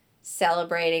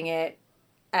celebrating it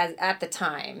at the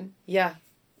time. Yeah.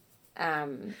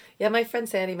 Yeah, my friend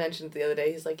Sandy mentioned the other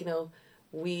day, he's like,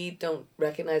 we don't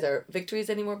recognize our victories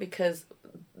anymore because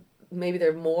maybe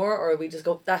they're more, or we just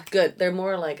go, that's good. They're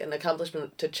more like an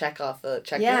accomplishment to check off a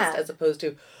checklist as opposed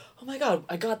to, oh my God,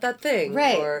 I got that thing.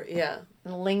 Right. Or, yeah.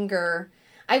 Linger.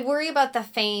 I worry about the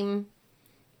fame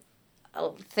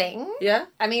thing. Yeah?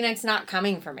 I mean, it's not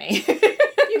coming for me.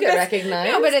 You get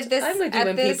recognized. No, but at this... I'm with you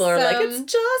when people are like,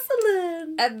 it's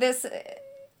Jocelyn. At this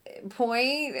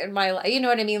point in my life, you know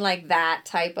what I mean? Like that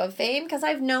type of fame. Because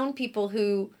I've known people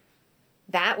who...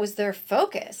 that was their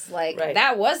focus. Like,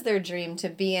 that was their dream, to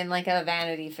be in, like, a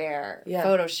Vanity Fair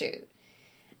photo shoot.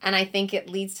 And I think it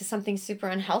leads to something super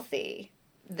unhealthy.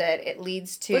 That it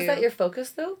leads to... Was that your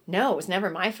focus, though? No, it was never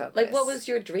my focus. Like, what was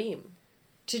your dream?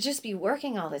 To just be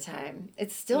working all the time.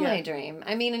 It's still my dream.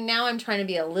 I mean, and now I'm trying to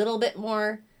be a little bit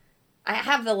more... I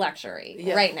have the luxury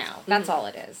right now. That's all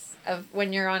it is. Of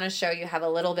when you're on a show, you have a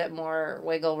little bit more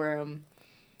wiggle room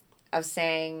of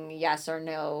saying yes or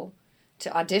no to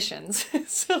auditions.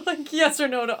 So, like, yes or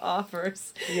no to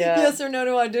offers. Yeah. Yes or no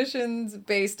to auditions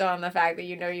based on the fact that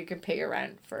you can pay your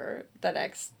rent for the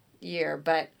next year.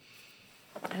 But,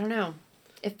 I don't know.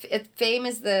 If fame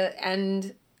is the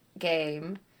end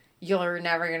game, you're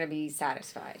never going to be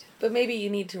satisfied. But maybe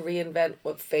you need to reinvent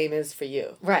what fame is for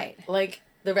you. Right. Like,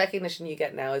 the recognition you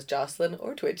get now is Jocelyn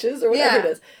or Twitches or whatever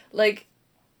it is. Like,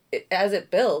 as it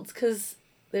builds, because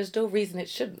there's no reason it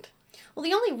shouldn't. Well,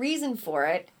 the only reason for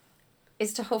it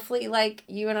is to hopefully, like,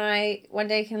 you and I one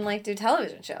day can, like, do a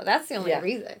television show. That's the only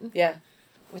reason. Yeah.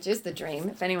 Which is the dream,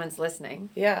 if anyone's listening.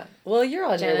 Yeah. Well, you're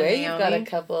on your way. You've got a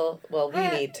couple... Well, we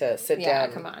need to sit down. Yeah,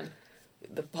 come on.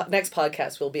 The next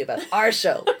podcast will be about our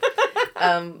show.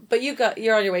 But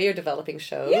you're on your way. You're developing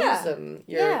shows. Yeah. And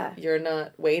you're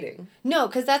not waiting. No,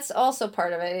 because that's also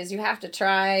part of it, is you have to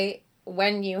try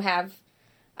when you have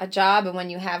a job and when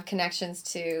you have connections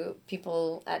to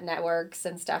people at networks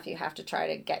and stuff, you have to try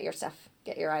to get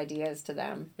your ideas to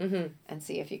them and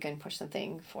see if you can push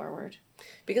something forward.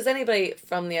 Because anybody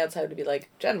from the outside would be like,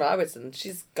 Jen Robertson,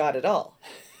 she's got it all.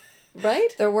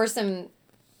 Right? There were some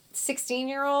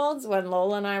 16-year-olds when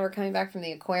Lola and I were coming back from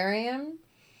the aquarium,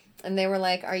 and they were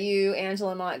like, are you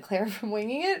Angela Montclair from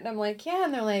Winging It? And I'm like, yeah.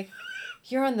 And they're like,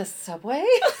 you're on the subway?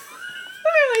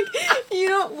 Like, you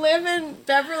don't live in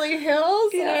Beverly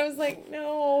Hills? Yeah. And I was like,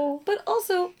 no. But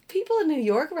also, people in New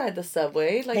York ride the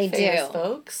subway, like famous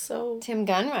folks. So Tim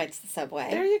Gunn rides the subway.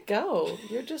 There you go.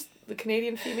 You're just the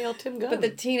Canadian female Tim Gunn. But the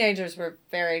teenagers were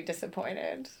very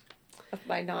disappointed of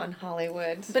my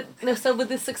non-Hollywood. But no, so with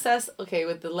the success,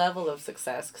 with the level of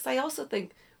success, because I also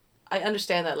think, I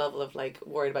understand that level of, like,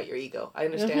 worried about your ego. I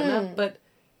understand that, but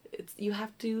you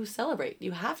have to celebrate.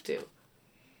 You have to.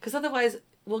 Because otherwise,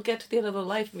 we'll get to the end of the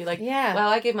life and be like, wow,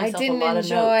 I gave myself a lot of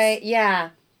notes.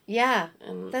 Yeah,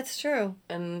 and that's true.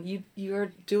 And you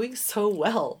are doing so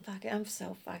well. Fuck, I'm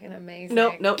so fucking amazing.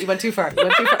 No, you went too far.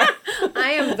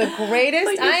 I am the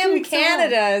greatest. I am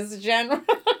Canada's Jen.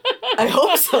 I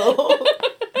hope so.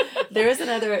 There is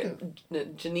another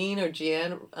Janine or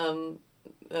Jeanne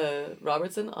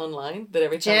Robertson online that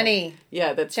every time... Jenny.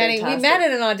 That's Jenny. fantastic. We met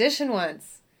at an audition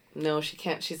once. No, she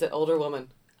can't. She's an older woman.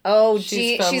 Oh,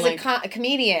 she's like, a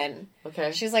comedian.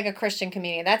 Okay. She's like a Christian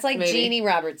comedian. That's like Jeannie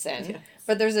Robertson. Yes.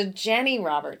 But there's a Jenny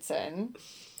Robertson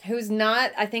who's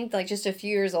not, I think, like just a few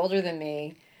years older than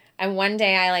me. And one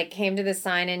day I like came to the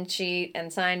sign-in sheet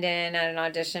and signed in at an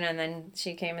audition, and then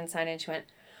she came and signed in. She went,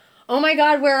 oh my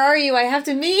God, where are you? I have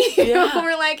to meet you. Yeah.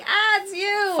 We're like, it's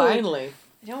you. Finally.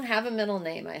 I don't have a middle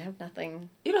name. I have nothing.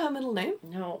 You don't have a middle name?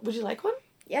 No. Would you like one?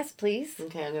 Yes, please.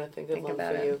 Okay, I'm gonna think of one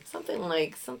for you. Something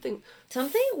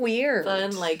weird.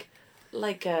 Fun, like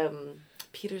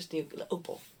Peter's new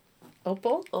Opal.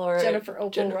 Opal? Or Jennifer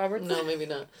Opal Robertson? No, maybe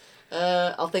not.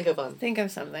 I'll think of one. Think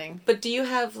of something. But do you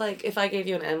have, like, if I gave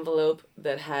you an envelope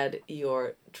that had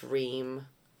your dream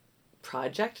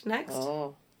project next,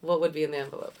 what would be in the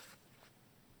envelope?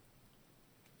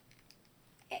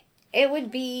 It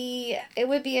would be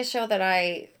a show that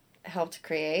I helped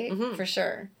create, for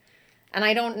sure. And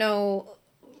I don't know,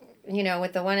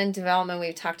 with the one in development,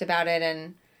 we've talked about it,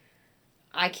 and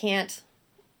I can't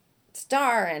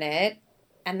star in it,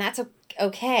 and that's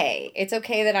okay. It's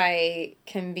okay that I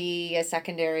can be a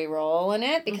secondary role in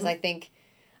it, because I think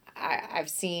I've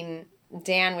seen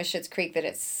Dan with Schitt's Creek that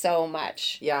it's so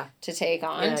much to take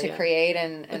on, to create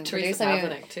and produce. Teresa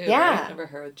Pavlik too. Yeah. Right? Remember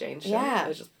her with Jane show? Yeah. I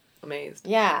was just amazed.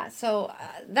 Yeah. So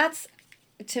that's,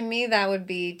 to me, that would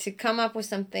be to come up with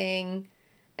something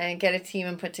and get a team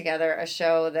and put together a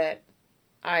show that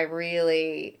I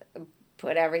really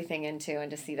put everything into,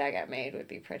 and to see that get made would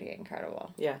be pretty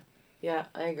incredible. Yeah. Yeah,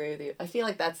 I agree with you. I feel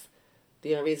like that's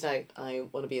the only reason I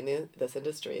want to be in this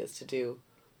industry is to do,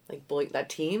 like, that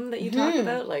team that you talk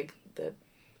about, like, that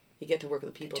you get to work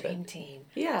with the people. The dream team.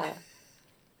 Yeah.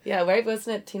 Yeah, right?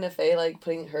 Wasn't it Tina Fey, like,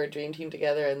 putting her dream team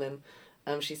together, and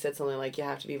then she said something like, you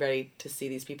have to be ready to see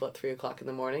these people at 3 o'clock in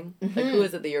the morning. Like, who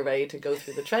is it that you're ready to go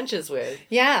through the trenches with?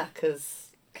 Yeah.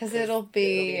 Because it'll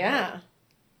be hard.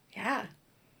 Yeah.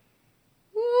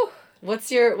 Woo.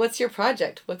 What's your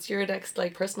project? What's your next,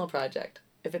 like, personal project,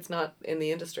 if it's not in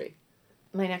the industry?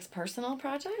 My next personal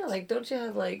project? Yeah, like, don't you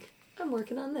have, like, I'm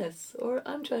working on this, or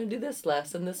I'm trying to do this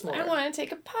less and this more? I want to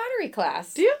take a pottery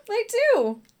class. Do you? I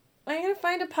do. I'm going to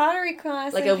find a pottery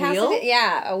class. Like a wheel?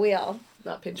 Yeah, a wheel.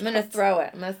 Not pinch I'm going to throw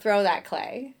it. I'm going to throw that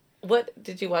clay. What,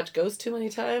 did you watch Ghost too many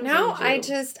times? No, I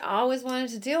just always wanted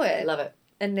to do it. I love it.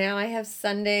 And now I have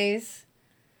Sundays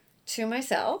to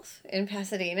myself in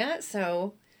Pasadena,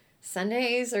 so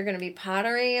Sundays are going to be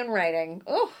pottery and writing.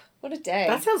 Oh, what a day.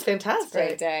 That sounds fantastic. It's a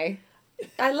great day.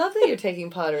 I love that you're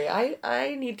taking pottery.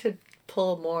 I need to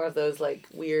pull more of those, like,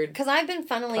 weird Because I've been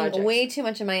funneling projects. way too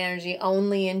much of my energy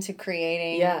only into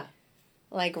creating,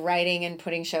 like, writing and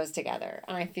putting shows together.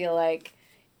 And I feel like,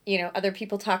 other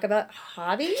people talk about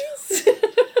hobbies.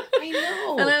 I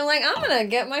know. And I'm like, I'm going to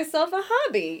get myself a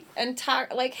hobby and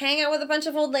hang out with a bunch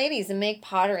of old ladies and make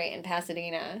pottery in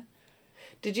Pasadena.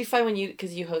 Did you find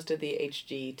because you hosted the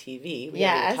HGTV, we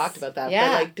Yes. already talked about that, Yeah.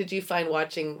 but, like, did you find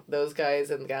watching those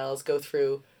guys and gals go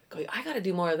through, going, I got to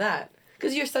do more of that?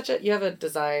 Because you have a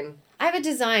design. I have a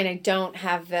design. I don't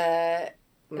have the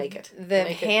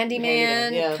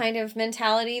handyman kind of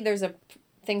mentality.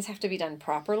 Things have to be done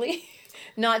properly.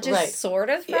 Not just sort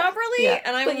of properly,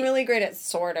 and I'm really great at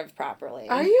sort of properly.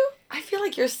 Are you? I feel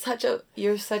like you're such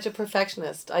a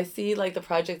perfectionist. I see, like, the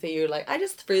project that you're like, I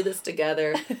just threw this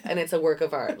together and it's a work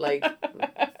of art. Like,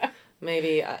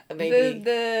 maybe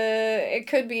it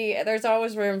could be. There's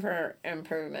always room for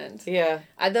improvement. Yeah.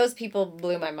 Those people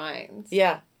blew my mind.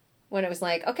 Yeah. When it was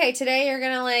like, okay, today you're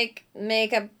going to, like,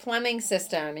 make a plumbing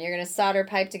system. And you're going to solder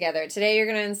pipe together. Today you're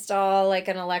going to install, like,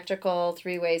 an electrical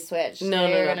 3-way switch. No.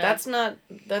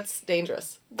 That's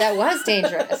dangerous. That was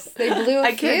dangerous. They blew a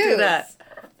I can't do that.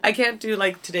 I can't do,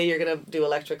 like, today you're going to do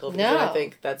electrical. Because I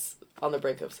think that's on the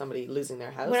brink of somebody losing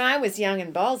their house. When I was young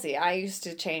and ballsy, I used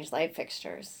to change light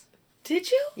fixtures.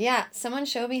 Did you? Yeah. Someone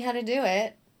showed me how to do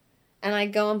it. And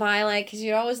I'd go and buy, like, because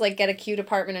you'd always, like, get a cute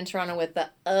apartment in Toronto with the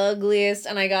ugliest.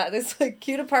 And I got this, like,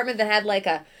 cute apartment that had, like,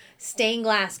 a stained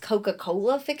glass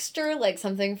Coca-Cola fixture, like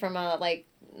something from a, like,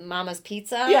 Mama's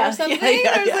Pizza or something.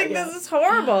 I was like, this is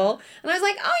horrible. And I was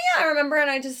like, oh, yeah, I remember. And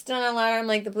I just done a alarm,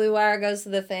 like, the blue wire goes to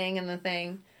the thing and the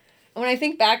thing. And when I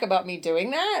think back about me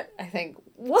doing that, I think,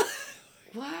 what?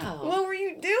 Wow. What were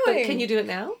you doing? But can you do it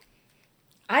now?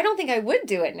 I don't think I would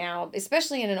do it now,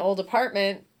 especially in an old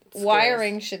apartment.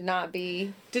 Wiring should not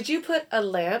be... Did you put a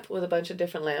lamp with a bunch of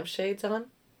different lampshades on?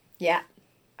 Yeah.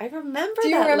 I remember that. Do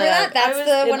you remember lamp. that?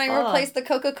 That's when I replaced the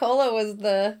Coca-Cola was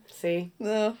the... See?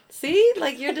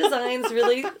 Like, your designs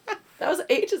really... That was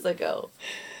ages ago.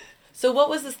 So what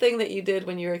was this thing that you did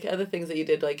when you were... Other things that you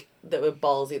did, like, that were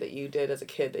ballsy that you did as a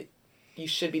kid that you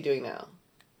should be doing now?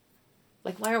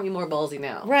 Like, why aren't we more ballsy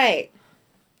now? Right.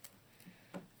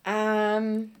 I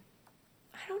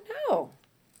don't know.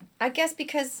 I guess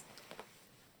because,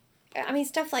 I mean,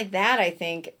 stuff like that, I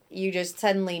think you just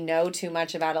suddenly know too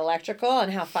much about electrical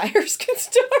and how fires can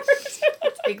start.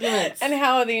 Ignorance. And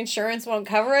how the insurance won't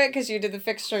cover it because you did the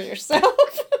fixture yourself.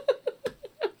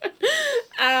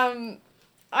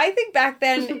 I think back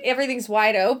then everything's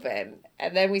wide open.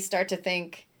 And then we start to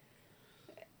think,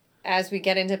 as we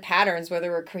get into patterns, whether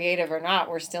we're creative or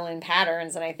not, we're still in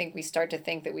patterns. And I think we start to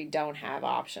think that we don't have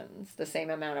options, the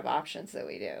same amount of options that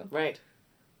we do. Right.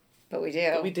 But we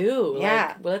do. But we do. Yeah.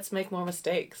 Like, well, let's make more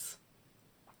mistakes.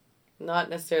 Not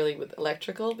necessarily with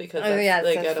electrical, because that's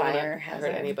like, a I don't want fire to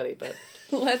hazard. hurt anybody, but...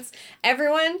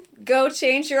 Everyone, go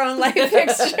change your own light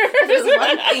fixtures. There's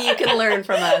one thing you can learn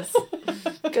from us.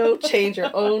 Go change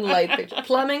your own light fixture.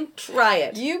 Plumbing, try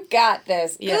it. You got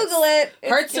this. Yes. Google it.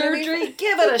 Heart surgery,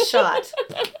 give it a shot.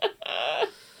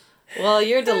 Well,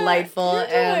 you're delightful,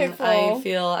 and I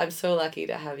feel I'm so lucky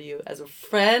to have you as a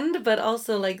friend, but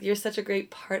also, like, you're such a great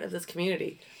part of this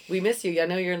community. We miss you. I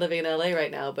know you're living in LA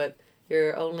right now, but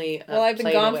You're only well, I've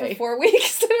been gone for 4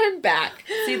 weeks and I'm back.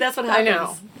 See, that's what happens. I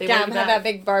know. Dad had that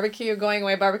big barbecue, going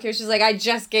away barbecue. She's like, I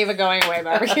just gave a going away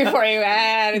barbecue for you,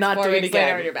 and it's Not 4 doing weeks it again.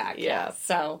 later and you're back. Yeah.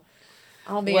 So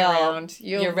I'll be around.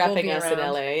 You're repping us in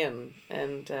LA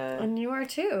and you are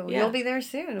too. Yeah. You'll be there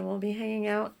soon and we'll be hanging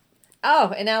out.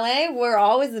 Oh, in LA, we're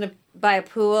always by a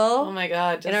pool. Oh my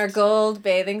God. In our gold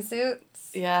bathing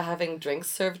suits. Yeah, having drinks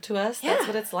served to us. Yeah, that's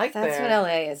what it's like there. That's what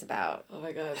LA is about. Oh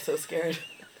my God, I'm so scared.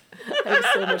 I have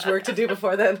so much work to do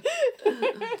before then.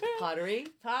 Pottery.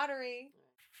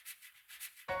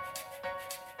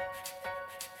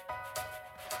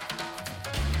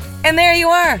 And there you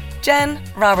are, Jen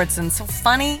Robertson. So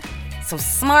funny, so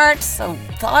smart, so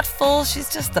thoughtful.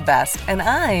 She's just the best. And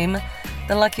I'm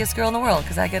the luckiest girl in the world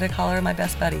because I get to call her my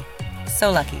best buddy.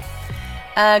 So lucky.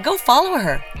 Go follow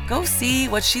her. Go see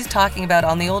what she's talking about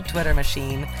on the old Twitter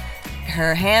machine.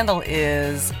 Her handle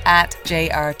is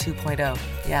 @JR2.0.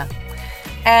 Yeah.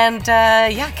 And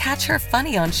catch her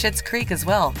funny on Schitt's Creek as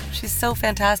well. She's so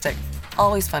fantastic.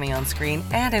 Always funny on screen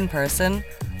and in person.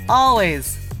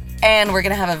 Always. And we're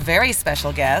going to have a very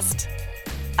special guest.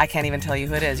 I can't even tell you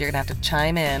who it is. You're going to have to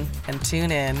chime in and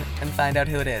tune in and find out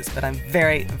who it is. But I'm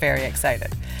very, very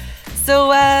excited. So,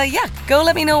 go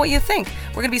let me know what you think.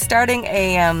 We're going to be starting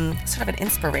a sort of an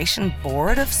inspiration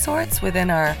board of sorts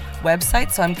within our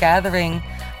website. So I'm gathering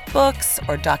books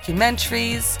or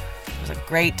documentaries. There was a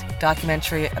great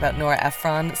documentary about Nora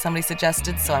Ephron that somebody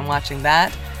suggested, so I'm watching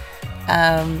that.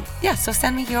 So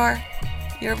send me your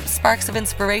sparks of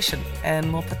inspiration,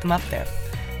 and we'll put them up there.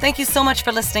 Thank you so much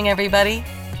for listening, everybody.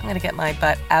 I'm going to get my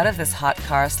butt out of this hot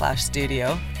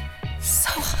car/studio. So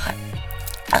hot.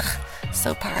 Ugh,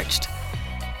 so parched.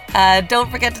 Don't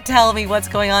forget to tell me what's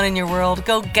going on in your world.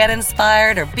 Go get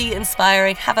inspired or be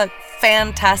inspiring. Have a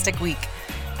fantastic week.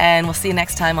 And we'll see you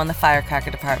next time on the Firecracker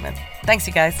Department. Thanks,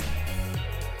 you guys.